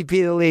was MVP of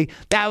the league.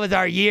 That was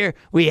our year.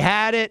 We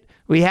had it.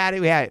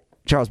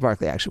 Charles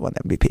Barkley actually won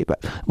the MVP,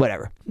 but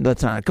whatever.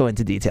 Let's not go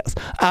into details.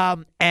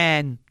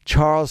 And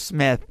Charles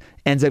Smith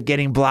ends up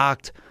getting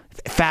fouled,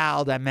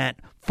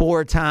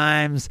 4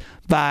 times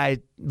by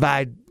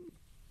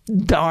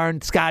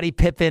darn Scottie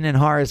Pippen and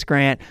Horace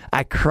Grant.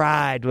 I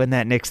cried when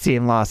that Knicks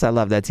team lost. I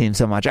love that team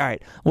so much. All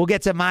right, we'll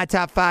get to my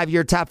top 5,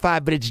 your top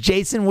 5, but it's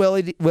Jason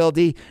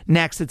Wilde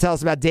next to tell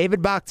us about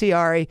David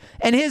Bakhtiari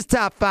and his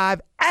top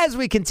 5 as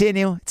we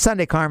continue. It's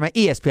Sunday Karma,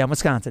 ESPN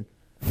Wisconsin.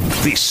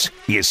 This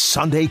is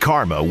Sunday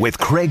Karma with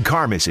Craig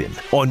Karmazin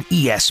on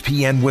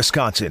ESPN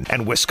Wisconsin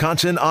and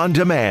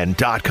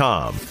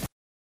WisconsinOnDemand.com.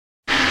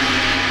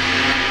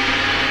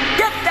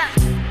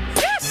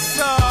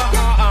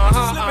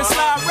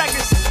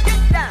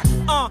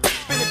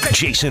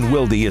 Jason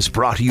Wilde is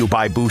brought to you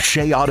by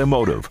Boucher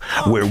Automotive,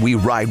 where we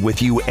ride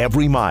with you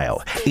every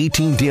mile.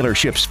 18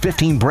 dealerships,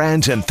 15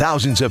 brands, and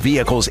thousands of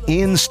vehicles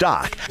in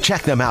stock.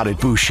 Check them out at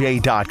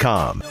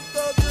Boucher.com.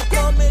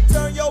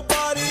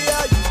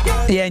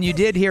 Yeah, and you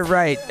did hear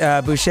right.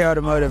 Boucher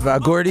Automotive,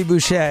 Gordy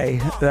Boucher,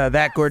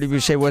 that Gordy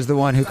Boucher was the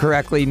one who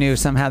correctly knew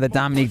somehow that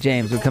Dominique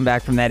James would come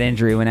back from that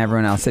injury when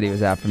everyone else said he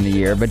was out from the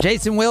year. But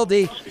Jason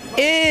Wilde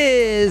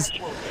is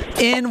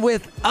in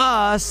with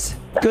us.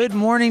 Good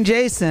morning,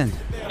 Jason.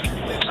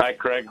 Hi,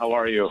 Craig. How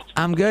are you?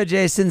 I'm good,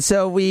 Jason.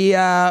 So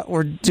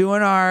we're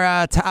doing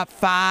our top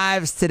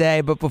fives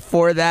today, but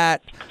before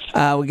that,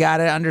 we got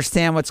to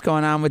understand what's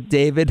going on with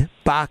David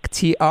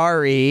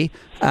Bakhtiari.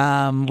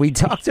 We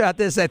talked about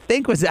this, I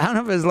don't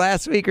know if it was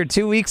last week or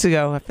 2 weeks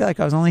ago. I feel like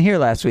I was only here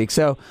last week.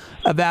 So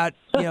about,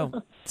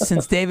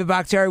 since David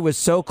Bakhtiari was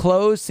so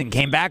close and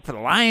came back for the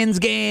Lions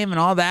game and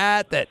all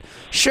that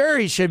sure,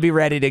 he should be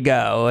ready to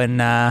go.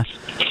 And a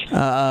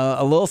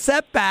little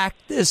setback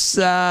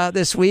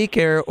this week,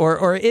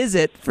 or is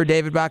it for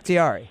David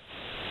Bakhtiari?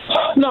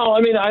 No,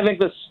 I mean, I think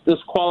this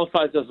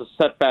qualifies as a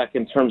setback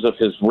in terms of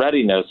his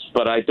readiness,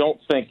 but I don't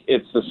think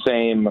it's the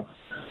same.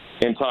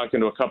 In talking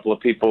to a couple of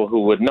people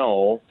who would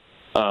know,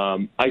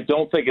 I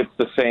don't think it's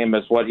the same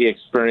as what he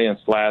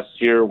experienced last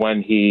year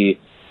when he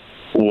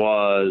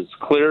was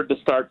cleared to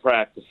start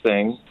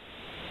practicing,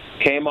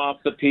 came off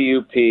the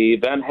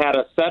PUP, then had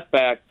a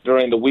setback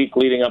during the week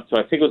leading up to,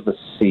 I think it was the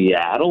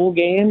Seattle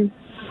game,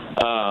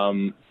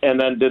 and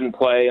then didn't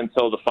play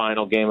until the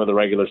final game of the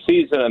regular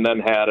season, and then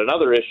had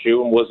another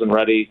issue and wasn't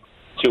ready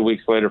 2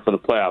 weeks later for the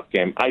playoff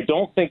game. I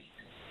don't think,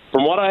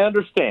 from what I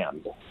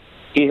understand,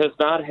 he has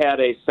not had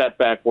a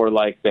setback where,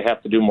 they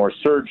have to do more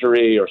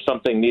surgery or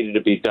something needed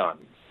to be done.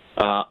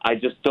 I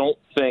just don't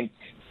think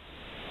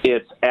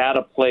it's at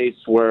a place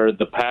where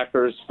the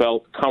Packers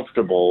felt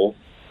comfortable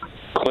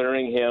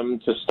clearing him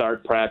to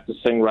start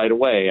practicing right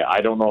away. I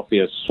don't know if he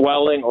has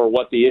swelling or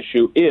what the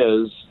issue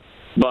is,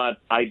 but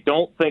I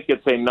don't think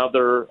it's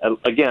another,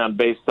 again,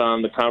 based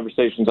on the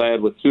conversations I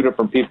had with two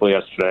different people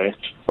yesterday,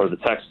 or the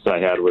texts I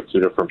had with two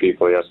different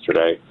people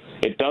yesterday,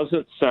 it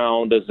doesn't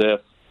sound as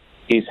if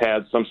he's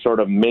had some sort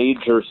of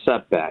major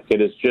setback.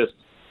 It is just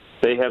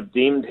they have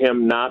deemed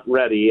him not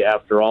ready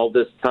after all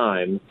this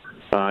time.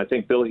 I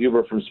think Bill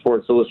Huber from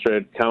Sports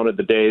Illustrated counted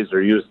the days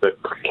or used the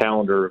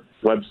calendar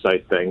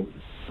website thing.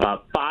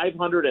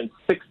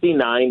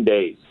 569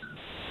 days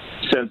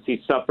since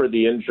he suffered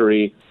the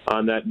injury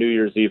on that New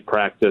Year's Eve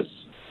practice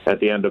at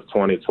the end of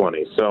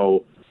 2020.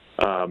 So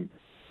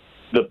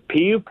the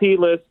PUP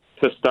list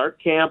to start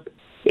camp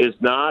is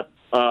not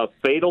a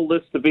fatal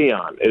list to be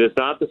on. It is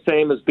not the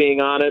same as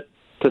being on it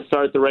to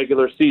start the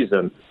regular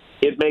season.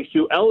 It makes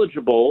you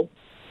eligible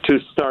to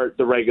start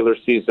the regular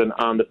season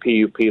on the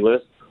PUP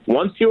list.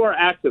 Once you are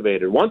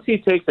activated, once he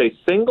takes a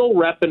single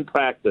rep in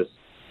practice,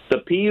 the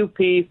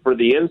PUP for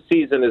the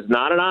in-season is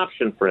not an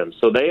option for him.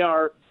 So they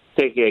are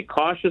taking a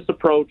cautious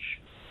approach,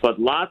 but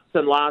lots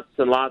and lots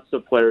and lots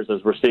of players,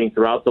 as we're seeing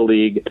throughout the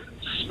league,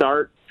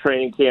 start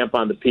training camp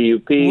on the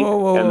PUP.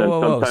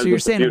 Whoa. So you're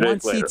saying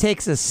once he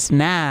takes a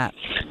snap,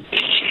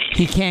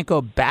 he can't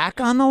go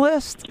back on the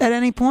list at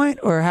any point?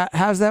 Or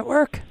how's that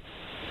work?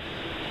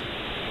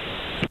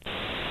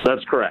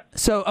 That's correct.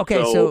 So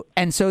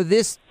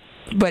this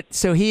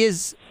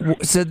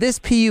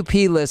PUP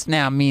list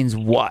now means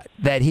what?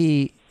 That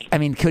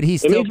could he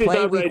still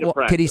play week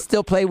one? Could he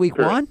still play week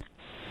one?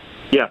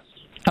 Yes.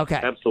 Okay.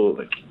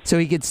 Absolutely. So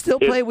he could still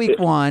play week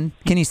one.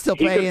 Can he still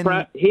play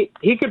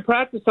he could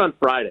practice on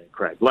Friday,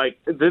 Craig.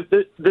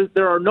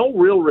 There are no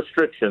real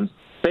restrictions.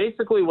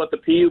 Basically, what the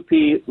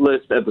PUP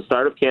list at the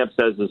start of camp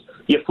says is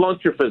you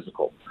flunked your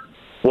physical.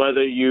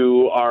 Whether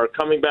you are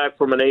coming back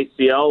from an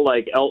ACL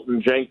like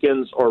Elton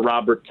Jenkins or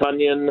Robert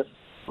Tonyan,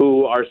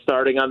 who are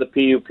starting on the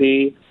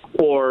PUP,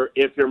 or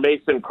if you're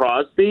Mason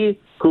Crosby,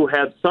 who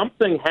had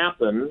something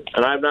happen,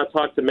 and I've not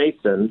talked to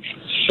Mason,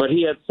 but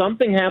he had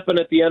something happen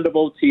at the end of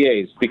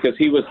OTAs because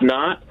he was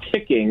not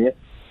kicking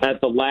at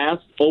the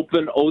last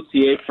open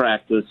OTA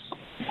practice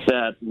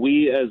that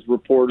we as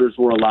reporters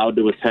were allowed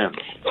to attend.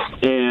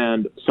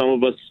 And some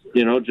of us,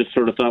 just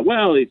sort of thought,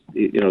 well,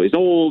 he's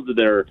old.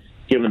 They're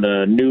giving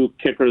the new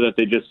kicker that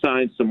they just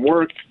signed some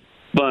work.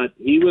 But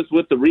he was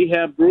with the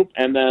rehab group,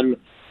 and then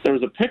there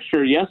was a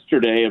picture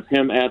yesterday of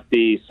him at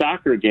the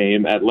soccer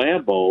game at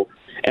Lambeau,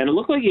 and it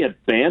looked like he had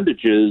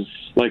bandages,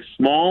 like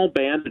small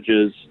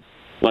bandages,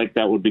 like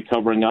that would be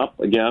covering up.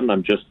 Again,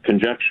 I'm just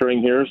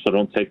conjecturing here, so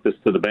don't take this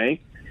to the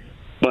bank.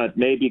 But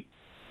maybe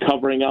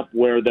covering up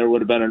where there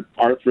would have been an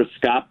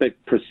arthroscopic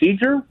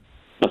procedure,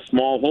 a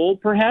small hole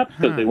perhaps,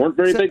 because they weren't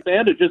very big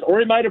bandages, or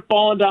he might have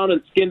fallen down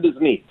and skinned his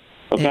knee.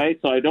 Okay,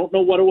 so I don't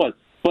know what it was.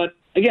 But,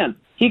 again,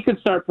 he could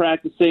start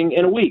practicing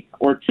in a week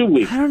or 2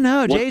 weeks. I don't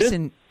know,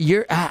 Jason.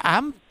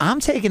 I'm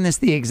taking this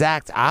the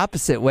exact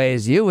opposite way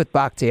as you with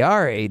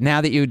Bakhtiari now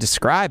that you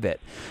describe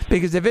it.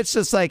 Because if it's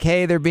just like,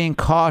 hey, they're being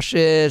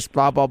cautious,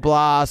 blah, blah,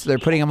 blah, so they're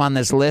putting him on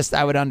this list,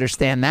 I would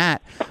understand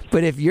that.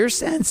 But if your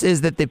sense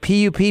is that the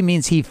PUP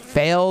means he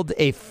failed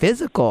a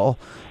physical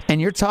and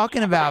you're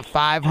talking about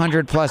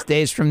 500 plus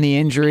days from the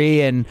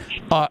injury, and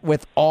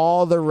with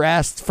all the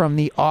rest from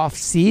the off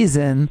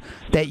season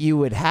that you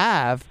would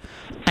have.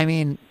 I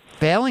mean,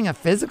 failing a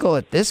physical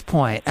at this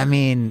point. I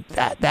mean,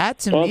 that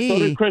to me. So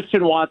did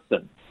Christian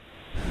Watson,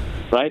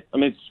 right? I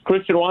mean,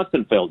 Christian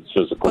Watson failed his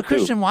physical. But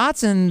Christian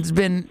Watson's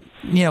been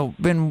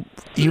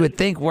you would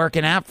think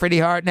working out pretty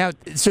hard. Now,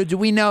 so do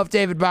we know if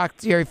David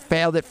Bakhtiari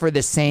failed it for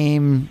the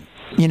same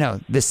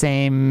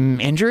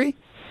injury?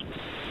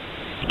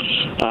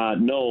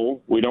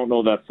 No, we don't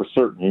know that for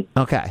certain.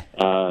 Okay.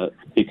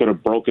 He could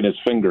have broken his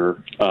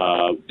finger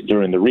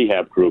during the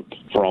rehab group,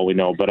 for all we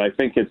know. But I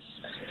think it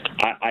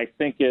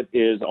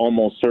is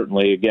almost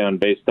certainly, again,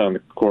 based on the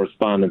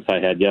correspondence I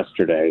had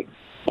yesterday,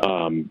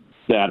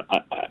 that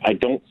I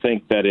don't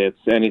think that it's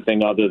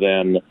anything other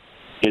than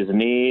his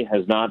knee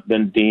has not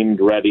been deemed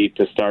ready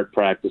to start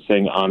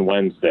practicing on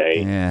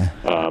Wednesday. Yeah.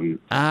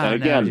 I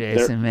don't know,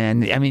 Jason,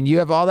 man. I mean, you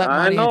have all that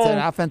money into an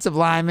offensive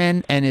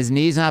lineman, and his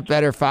knee's not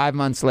better 5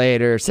 months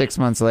later, 6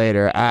 months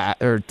later,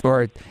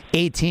 or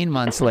 18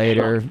 months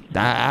later.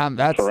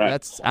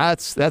 That's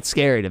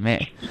scary to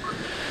me.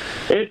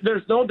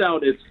 There's no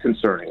doubt it's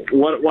concerning.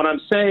 What I'm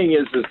saying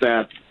is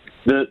that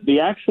the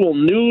actual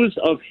news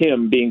of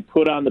him being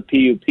put on the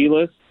PUP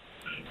list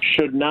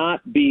should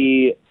not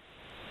be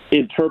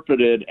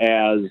interpreted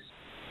as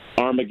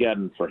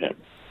Armageddon for him.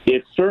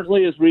 It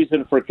certainly is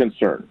reason for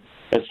concern,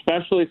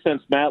 especially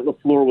since Matt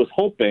LaFleur was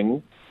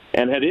hoping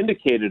and had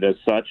indicated as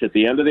such at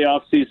the end of the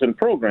offseason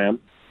program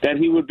that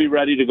he would be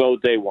ready to go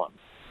day one.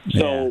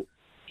 So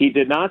he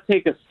did not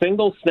take a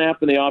single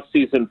snap in the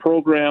offseason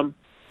program.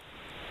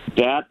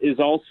 That is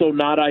also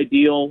not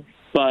ideal,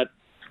 but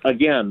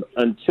again,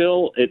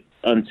 until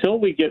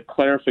we get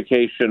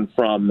clarification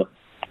from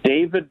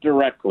David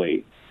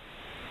directly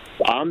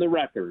on the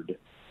record,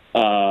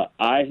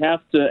 I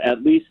have to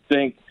at least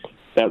think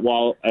that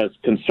while as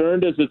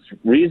concerned as it's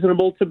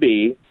reasonable to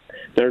be,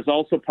 there's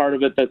also part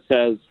of it that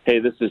says, hey,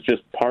 this is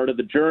just part of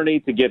the journey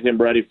to get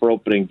him ready for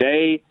opening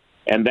day,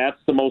 and that's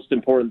the most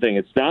important thing.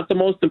 It's not the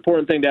most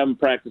important thing to have him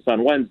practice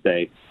on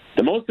Wednesday.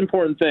 The most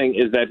important thing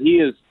is that he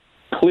is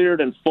cleared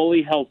and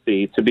fully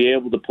healthy to be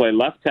able to play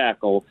left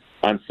tackle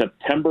on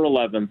September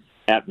 11th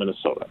at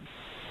Minnesota.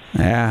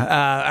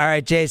 Yeah. All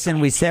right, Jason,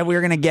 we said we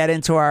were going to get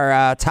into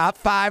our top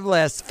 5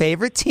 list,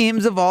 favorite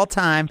teams of all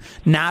time,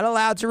 not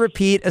allowed to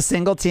repeat a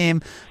single team.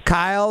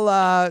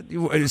 Kyle,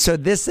 so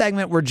this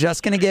segment, we're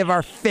just going to give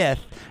our 5th,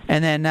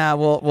 and then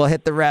we'll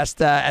hit the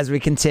rest as we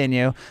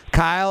continue.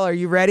 Kyle, are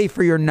you ready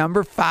for your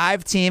number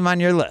 5 team on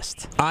your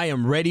list? I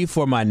am ready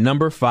for my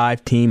number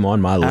 5 team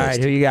on my list. All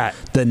right, who you got?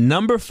 The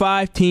number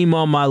 5 team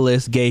on my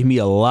list gave me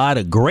a lot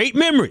of great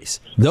memories.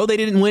 Though they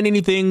didn't win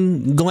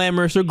anything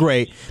glamorous or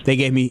great, they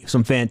gave me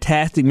some fantastic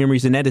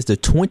memories, and that is the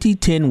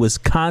 2010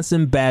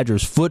 Wisconsin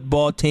Badgers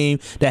football team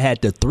that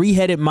had the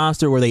three-headed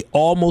monster where they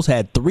almost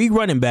had 3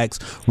 running backs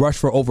rush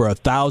for over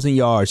 1,000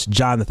 yards.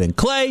 Jonathan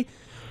Clay.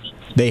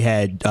 They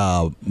had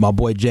my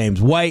boy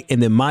James White,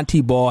 and then Monty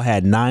Ball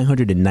had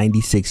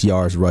 996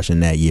 yards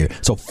rushing that year.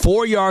 So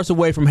 4 yards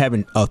away from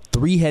having a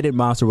three-headed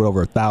monster with over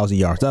 1,000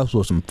 yards. That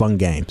was some fun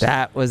games.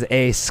 That was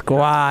a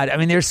squad. I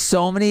mean, there's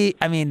so many.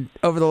 I mean,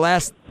 over the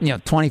last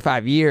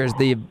 25 years,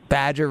 the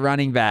Badger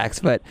running backs,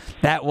 but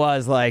that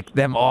was like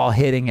them all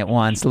hitting at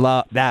once.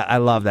 I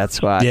love that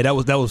squad. Yeah, that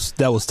was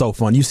so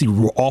fun. You see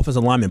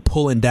offensive linemen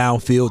pulling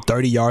downfield,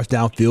 30 yards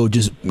downfield,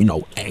 just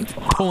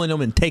pulling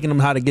them and taking them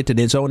how to get to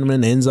the end, showing them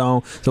in the end zone.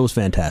 So it was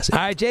fantastic.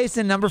 All right,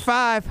 Jason, number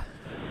 5.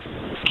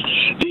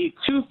 The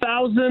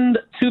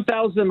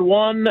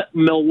 2000-2001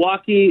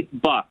 Milwaukee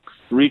Bucks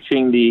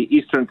reaching the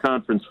Eastern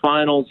Conference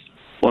Finals.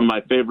 One of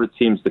my favorite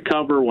teams to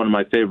cover, one of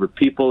my favorite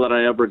people that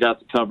I ever got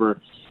to cover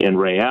in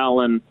Ray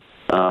Allen.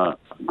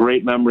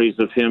 Great memories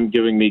of him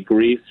giving me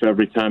grief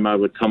every time I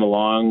would come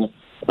along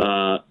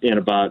in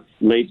about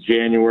late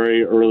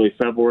January, early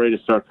February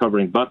to start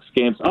covering Bucks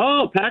games.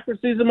 Oh, Packers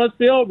season must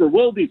be over.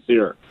 Wilde's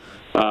here.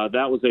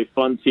 That was a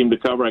fun team to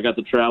cover. I got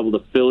to travel to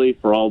Philly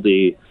for all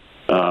the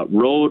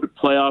road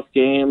playoff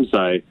games.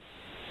 I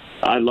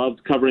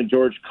loved covering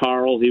George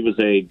Karl. He was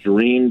a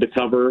dream to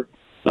cover.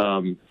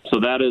 So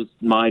that is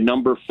my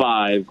number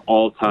 5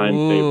 all-time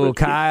favorite.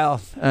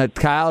 Kyle.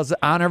 Kyle's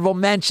honorable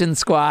mention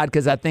squad,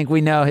 because I think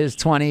we know his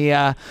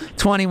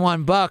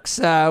 21 Bucks.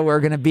 We're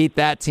going to beat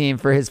that team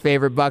for his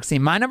favorite Bucks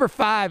team. My number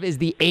 5 is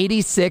the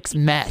 86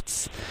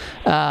 Mets.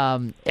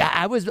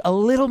 I was a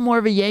little more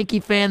of a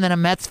Yankee fan than a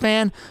Mets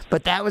fan,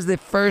 but that was the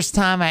first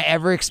time I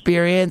ever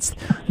experienced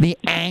the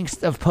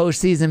angst of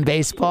postseason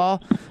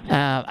baseball.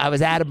 I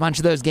was at a bunch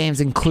of those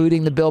games,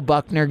 including the Bill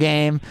Buckner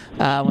game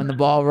when the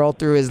ball rolled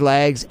through his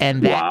legs,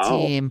 and that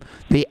team,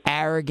 the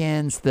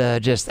arrogance,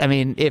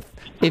 if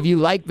you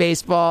like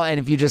baseball and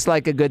if you just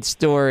like a good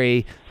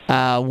story,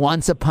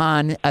 Once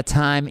Upon a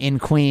Time in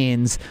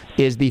Queens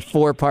is the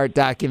 4-part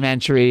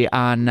documentary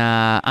on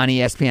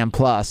ESPN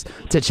Plus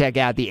to check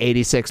out the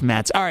 86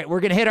 Mets. All right, we're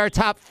going to hit our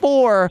top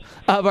 4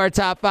 of our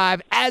top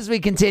 5 as we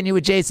continue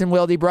with Jason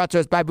Wilde, brought to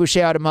us by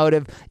Boucher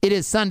Automotive. It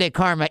is Sunday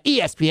Karma,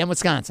 ESPN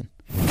Wisconsin.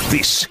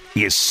 This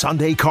is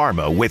Sunday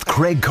Karma with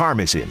Craig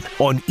Karmazin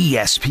on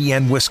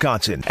ESPN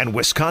Wisconsin and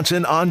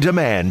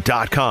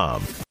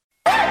WisconsinOnDemand.com.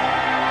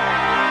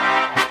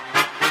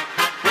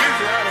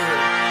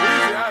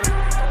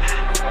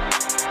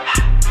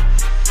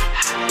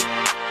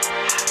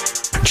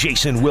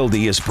 Jason Wilde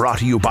is brought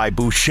to you by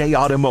Boucher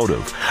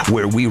Automotive,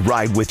 where we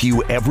ride with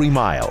you every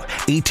mile.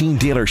 18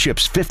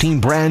 dealerships,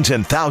 15 brands,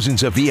 and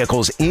thousands of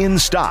vehicles in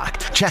stock.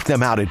 Check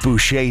them out at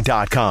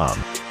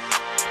Boucher.com.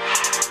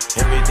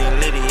 Everything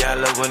litty, I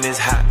love when it's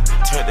hot.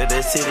 Turn to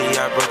the city,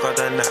 I broke all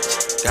the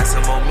notch. Got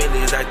some more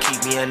millions, I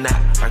keep me a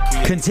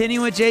knot.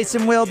 Continue with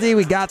Jason Wilde.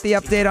 We got the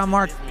update on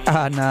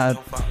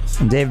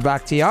David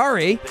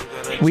Bakhtiari.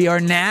 We are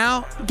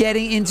now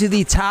getting into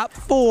the top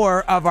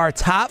 4 of our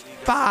top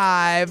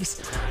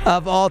 5s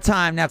of all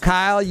time. Now,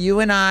 Kyle,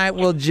 you and I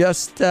will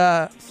just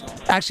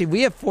actually,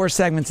 we have 4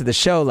 segments of the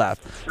show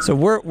left, so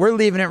we're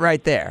leaving it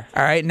right there.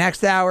 All right,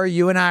 next hour,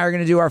 you and I are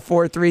going to do our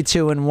 4, 3,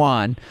 2, and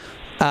 1.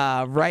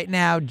 Right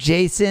now,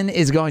 Jason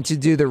is going to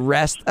do the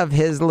rest of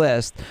his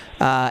list.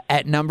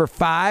 At number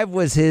 5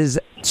 was his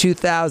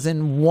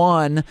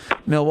 2001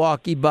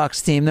 Milwaukee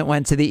Bucks team that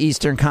went to the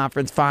Eastern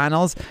Conference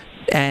Finals.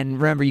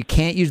 And remember, you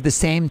can't use the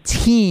same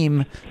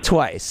team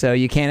twice. So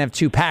you can't have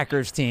 2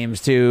 Packers teams,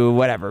 2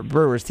 whatever,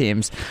 Brewers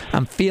teams.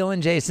 I'm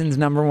feeling Jason's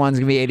number 1 is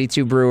going to be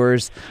 82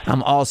 Brewers.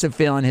 I'm also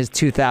feeling his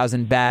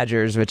 2000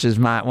 Badgers, which is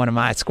one of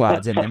my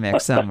squads in the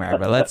mix somewhere.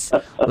 But let's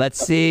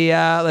see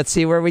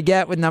where we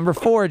get with number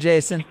 4,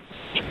 Jason.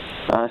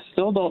 I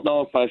still don't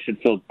know if I should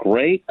feel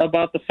great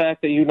about the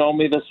fact that you know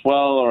me this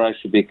well or I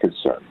should be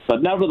concerned.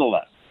 But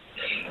nevertheless.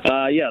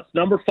 Yes,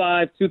 number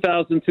 5,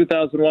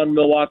 2000-2001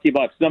 Milwaukee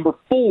Bucks. Number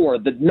 4,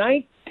 the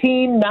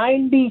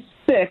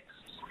 1996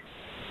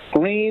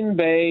 Green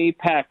Bay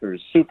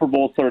Packers, Super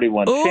Bowl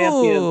 31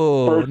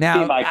 champions. First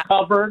team I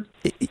covered.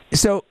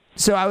 So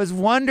I was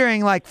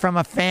wondering, like, from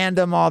a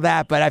fandom, all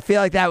that, but I feel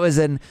like that was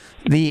in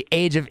the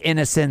age of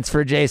innocence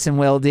for Jason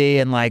Wilde,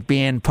 and like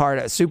being part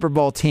of a Super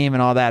Bowl team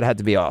and all that had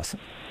to be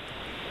awesome.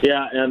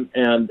 Yeah,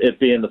 and it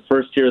being the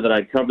first year that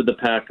I covered the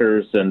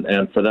Packers, and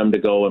for them to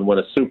go and win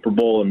a Super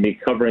Bowl, and me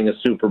covering a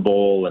Super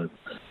Bowl, and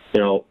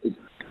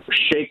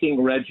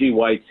shaking Reggie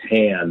White's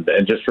hand,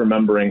 and just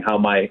remembering how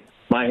my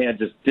hand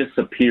just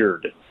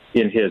disappeared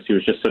in his. He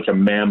was just such a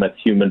mammoth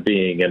human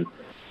being, and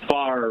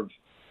Favre,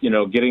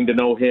 getting to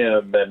know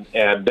him,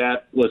 and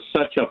that was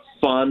such a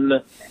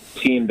fun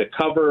team to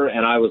cover,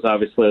 and I was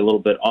obviously a little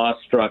bit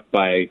awestruck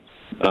by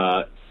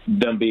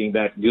them being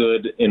that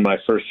good in my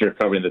first year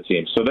covering the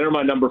team. So they're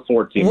my number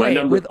 4 team. Wait,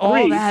 my number with 3,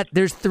 all that,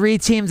 there's 3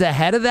 teams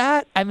ahead of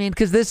that? I mean,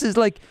 because this is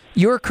like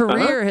your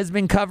career has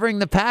been covering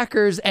the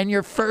Packers, and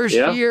your first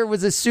year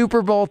was a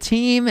Super Bowl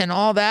team and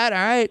all that. All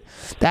right.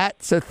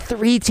 So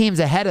 3 teams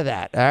ahead of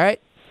that. All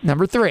right.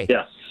 Number 3.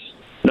 Yes.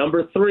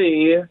 Number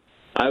 3,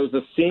 I was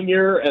a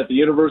senior at the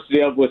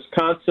University of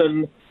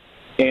Wisconsin,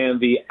 and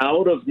the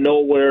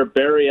out-of-nowhere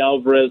Barry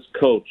Alvarez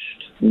coached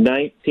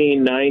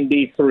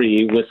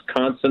 1993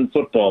 Wisconsin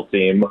football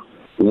team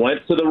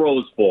went to the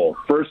Rose Bowl.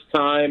 First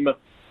time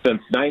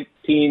since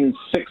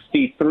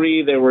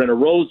 1963 they were in a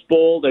Rose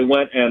Bowl. They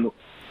went and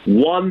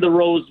won the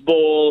Rose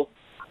Bowl.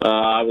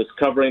 I was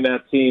covering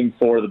that team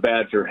for the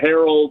Badger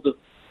Herald.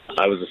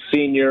 I was a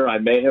senior. I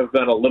may have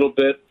been a little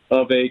bit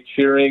of a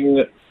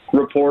cheering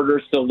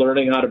reporter, still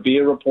learning how to be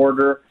a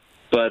reporter.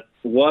 But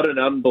what an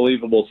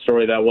unbelievable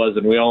story that was,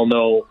 and we all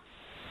know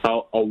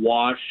how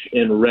awash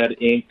in red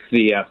ink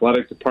the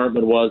athletic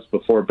department was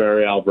before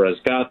Barry Alvarez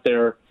got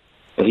there.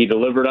 But he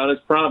delivered on his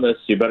promise.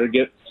 You better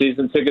get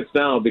season tickets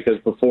now, because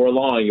before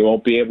long you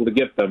won't be able to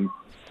get them.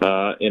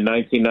 In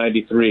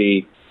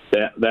 1993,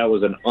 that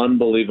was an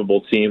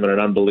unbelievable team and an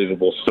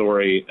unbelievable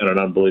story and an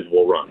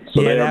unbelievable run.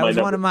 So that was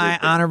one of my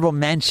honorable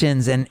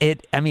mentions, and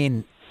it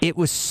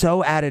was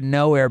so out of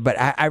nowhere. But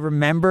I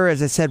remember,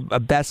 as I said, a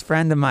best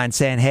friend of mine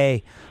saying,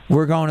 "Hey,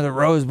 we're going to the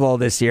Rose Bowl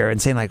this year," and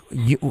saying, like,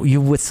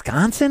 you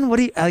Wisconsin? What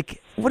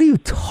are you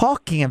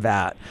talking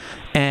about?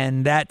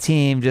 And that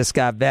team just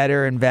got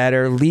better and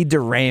better. Lee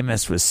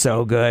DeRamus was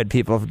so good.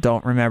 People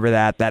don't remember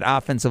that. That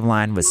offensive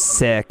line was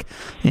sick.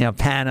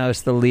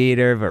 Panos the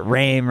leader, but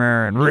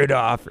Raymer and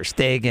Rudolph or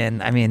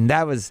Stegen. I mean,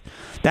 that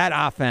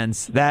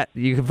offense, that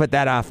you can put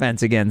that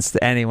offense against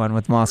anyone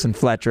with Moss and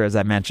Fletcher, as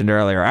I mentioned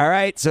earlier. All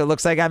right, so it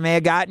looks like I may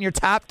have gotten your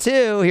top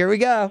 2. Here we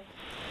go.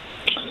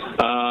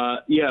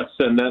 Yes,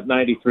 and that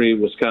 93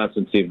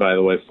 Wisconsin team, by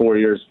the way, 4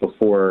 years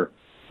before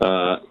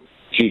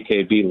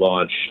GKB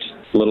launched.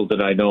 Little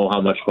did I know how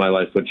much my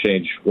life would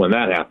change when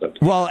that happened.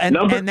 Well, and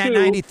that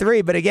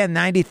 93, but again,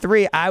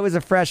 93, I was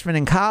a freshman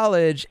in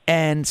college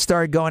and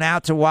started going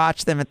out to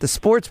watch them at the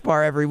sports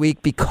bar every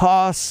week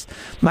because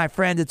my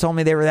friend had told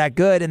me they were that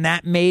good, and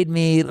that made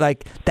me,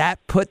 that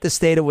put the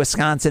state of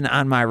Wisconsin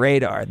on my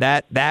radar.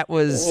 That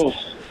was... Oh.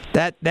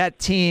 That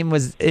team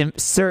was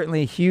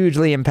certainly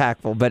hugely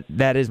impactful, but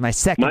that is my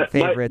second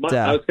favorite.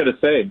 I was going to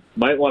say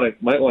might want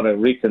to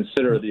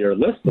reconsider your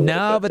list.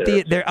 No, but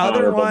the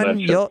other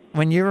one,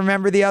 when you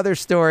remember the other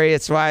story,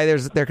 it's why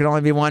there can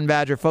only be one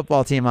Badger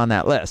football team on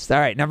that list. All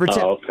right, number 2.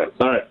 Oh, okay.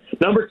 All right.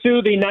 Number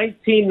 2, the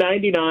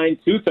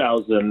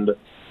 1999-2000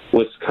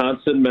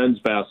 Wisconsin men's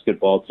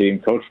basketball team,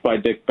 coached by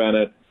Dick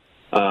Bennett.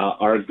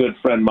 Our good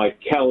friend Mike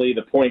Kelly,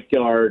 the point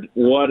guard.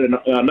 What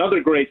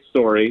another great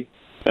story.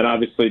 And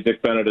obviously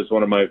Dick Bennett is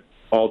one of my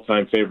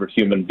all-time favorite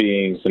human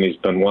beings, and he's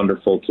been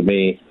wonderful to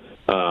me.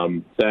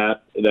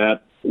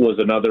 That was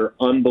another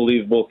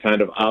unbelievable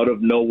kind of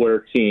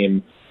out-of-nowhere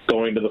team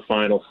going to the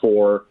Final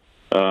Four.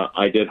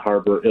 I did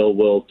harbor ill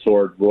will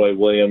toward Roy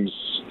Williams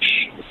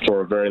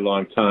for a very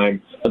long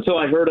time until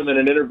I heard him in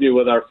an interview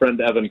with our friend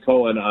Evan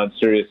Cohen on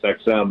Sirius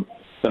XM.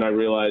 Then I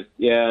realized,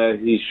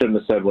 he shouldn't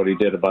have said what he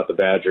did about the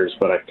Badgers,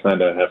 but I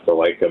kind of have to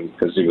like him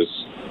because he was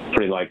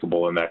pretty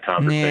likable in that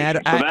conversation. Yeah,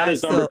 so that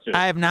is number 2.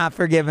 I have not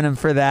forgiven him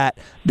for that.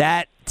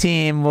 That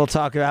team we'll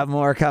talk about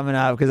more coming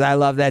up because I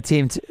love that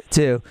team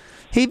too.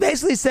 He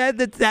basically said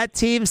that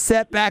team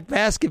set back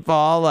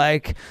basketball,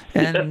 and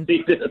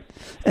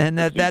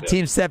that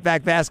team set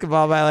back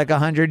basketball by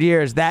 100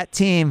 years. That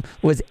team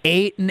was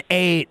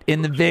 8-8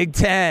 in the Big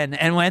Ten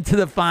and went to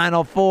the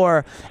Final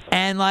Four.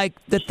 And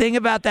the thing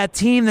about that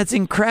team that's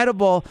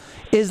incredible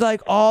is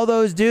all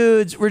those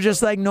dudes were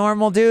just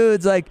normal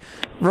dudes.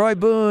 Roy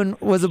Boone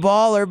was a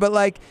baller,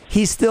 but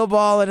he's still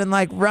balling and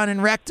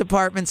running rec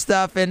department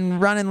stuff and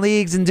running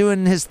leagues and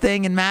doing his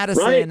thing in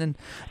Madison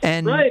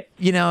and right.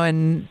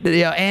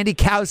 Andy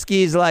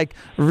Kowski's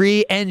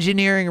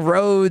re-engineering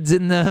roads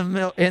in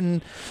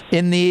the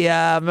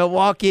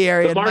Milwaukee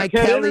area. And Mike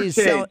Kelly's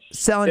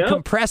selling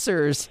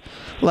compressors.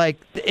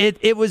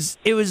 It was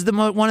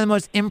one of the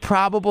most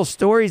improbable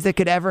stories that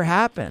could ever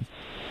happen.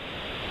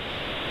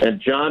 And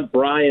John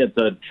Bryant,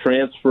 the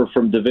transfer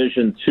from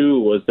Division II,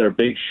 was their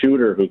big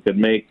shooter who could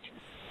make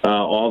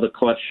all the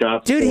clutch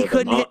shots. Dude, he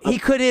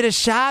couldn't hit a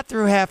shot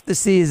through half the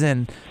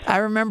season. I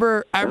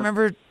remember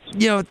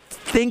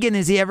thinking,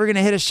 is he ever going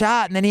to hit a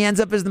shot? And then he ends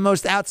up as the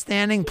most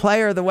outstanding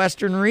player of the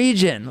Western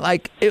region.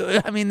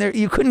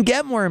 You couldn't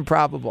get more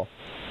improbable.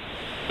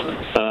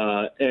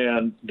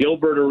 And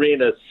Gilbert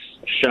Arenas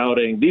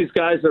shouting, "These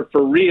guys are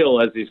for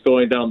real," as he's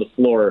going down the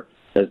floor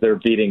as they're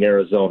beating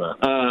Arizona.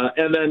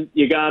 And then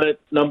you got it,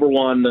 number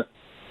 1,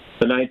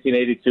 the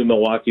 1982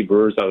 Milwaukee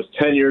Brewers. I was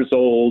 10 years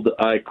old.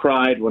 I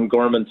cried when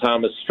Gorman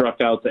Thomas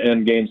struck out to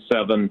end Game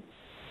 7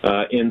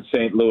 in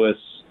St. Louis.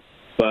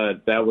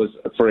 But that was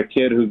for a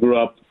kid who grew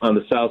up on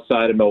the south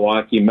side of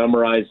Milwaukee,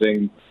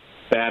 memorizing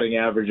batting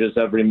averages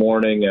every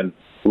morning and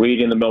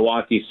reading the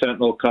Milwaukee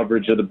Sentinel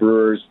coverage of the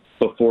Brewers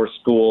before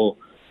school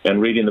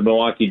and reading the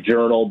Milwaukee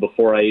Journal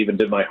before I even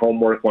did my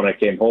homework when I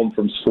came home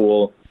from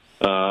school.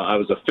 I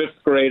was a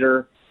 5th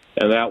grader,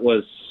 and that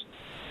was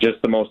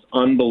just the most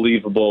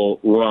unbelievable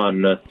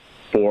run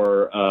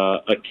for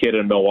a kid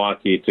in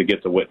Milwaukee to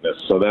get to witness.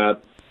 So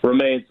that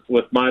remains,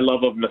 with my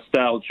love of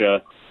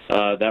nostalgia,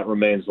 that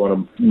remains one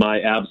of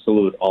my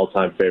absolute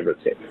all-time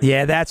favorite teams.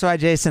 Yeah, that's why,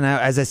 Jason,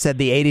 as I said,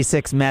 the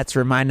 86 Mets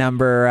were my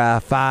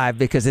number 5,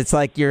 because it's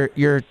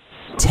you're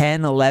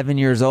 10, 11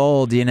 years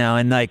old,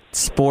 and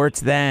sports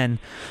then,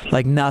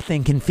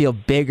 nothing can feel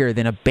bigger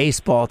than a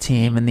baseball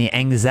team and the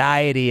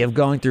anxiety of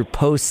going through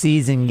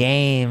postseason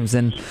games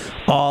and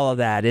all of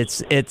that.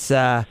 It's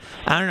I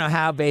don't know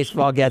how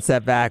baseball gets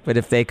that back, but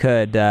if they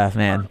could,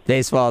 man,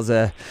 baseball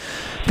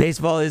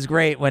is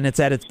great when it's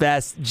at its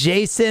best.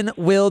 Jason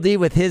Wilde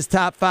with his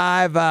top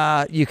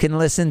 5. You can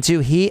listen to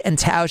He and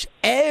Tausch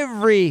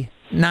every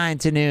 9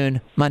 to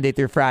noon, Monday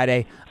through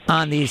Friday,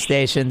 on these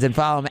stations, and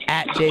follow him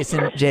at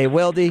Jason J.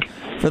 Wilde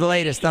for the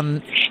latest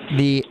on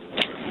the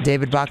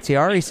David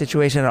Bakhtiari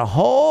situation and a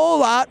whole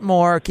lot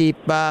more. Keep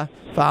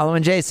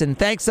following Jason.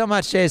 Thanks so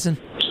much, Jason.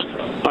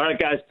 All right,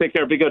 guys. Take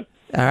care. Be good.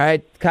 All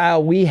right,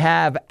 Kyle, we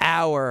have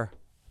our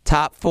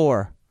top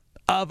 4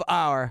 of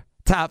our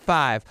top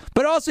 5.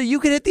 But also, you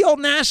can hit the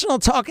old national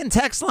talk and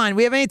text line.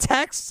 We have any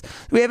texts?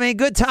 We have any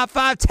good top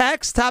 5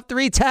 texts, top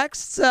 3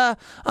 texts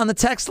on the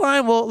text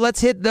line? Well, let's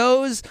hit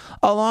those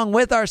along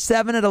with our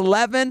 7 at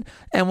 11,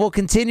 and we'll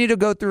continue to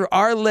go through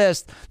our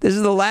list. This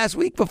is the last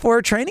week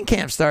before training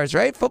camp starts,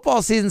 right?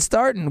 Football season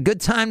starting.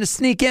 Good time to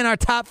sneak in our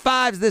top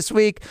 5s this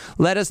week.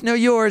 Let us know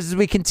yours as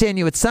we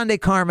continue with Sunday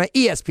Karma,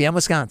 ESPN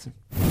Wisconsin.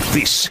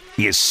 This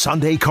is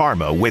Sunday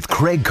Karma with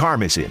Craig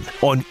Karmazin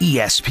on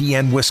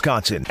ESPN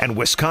Wisconsin and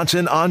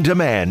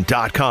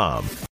WisconsinOnDemand.com.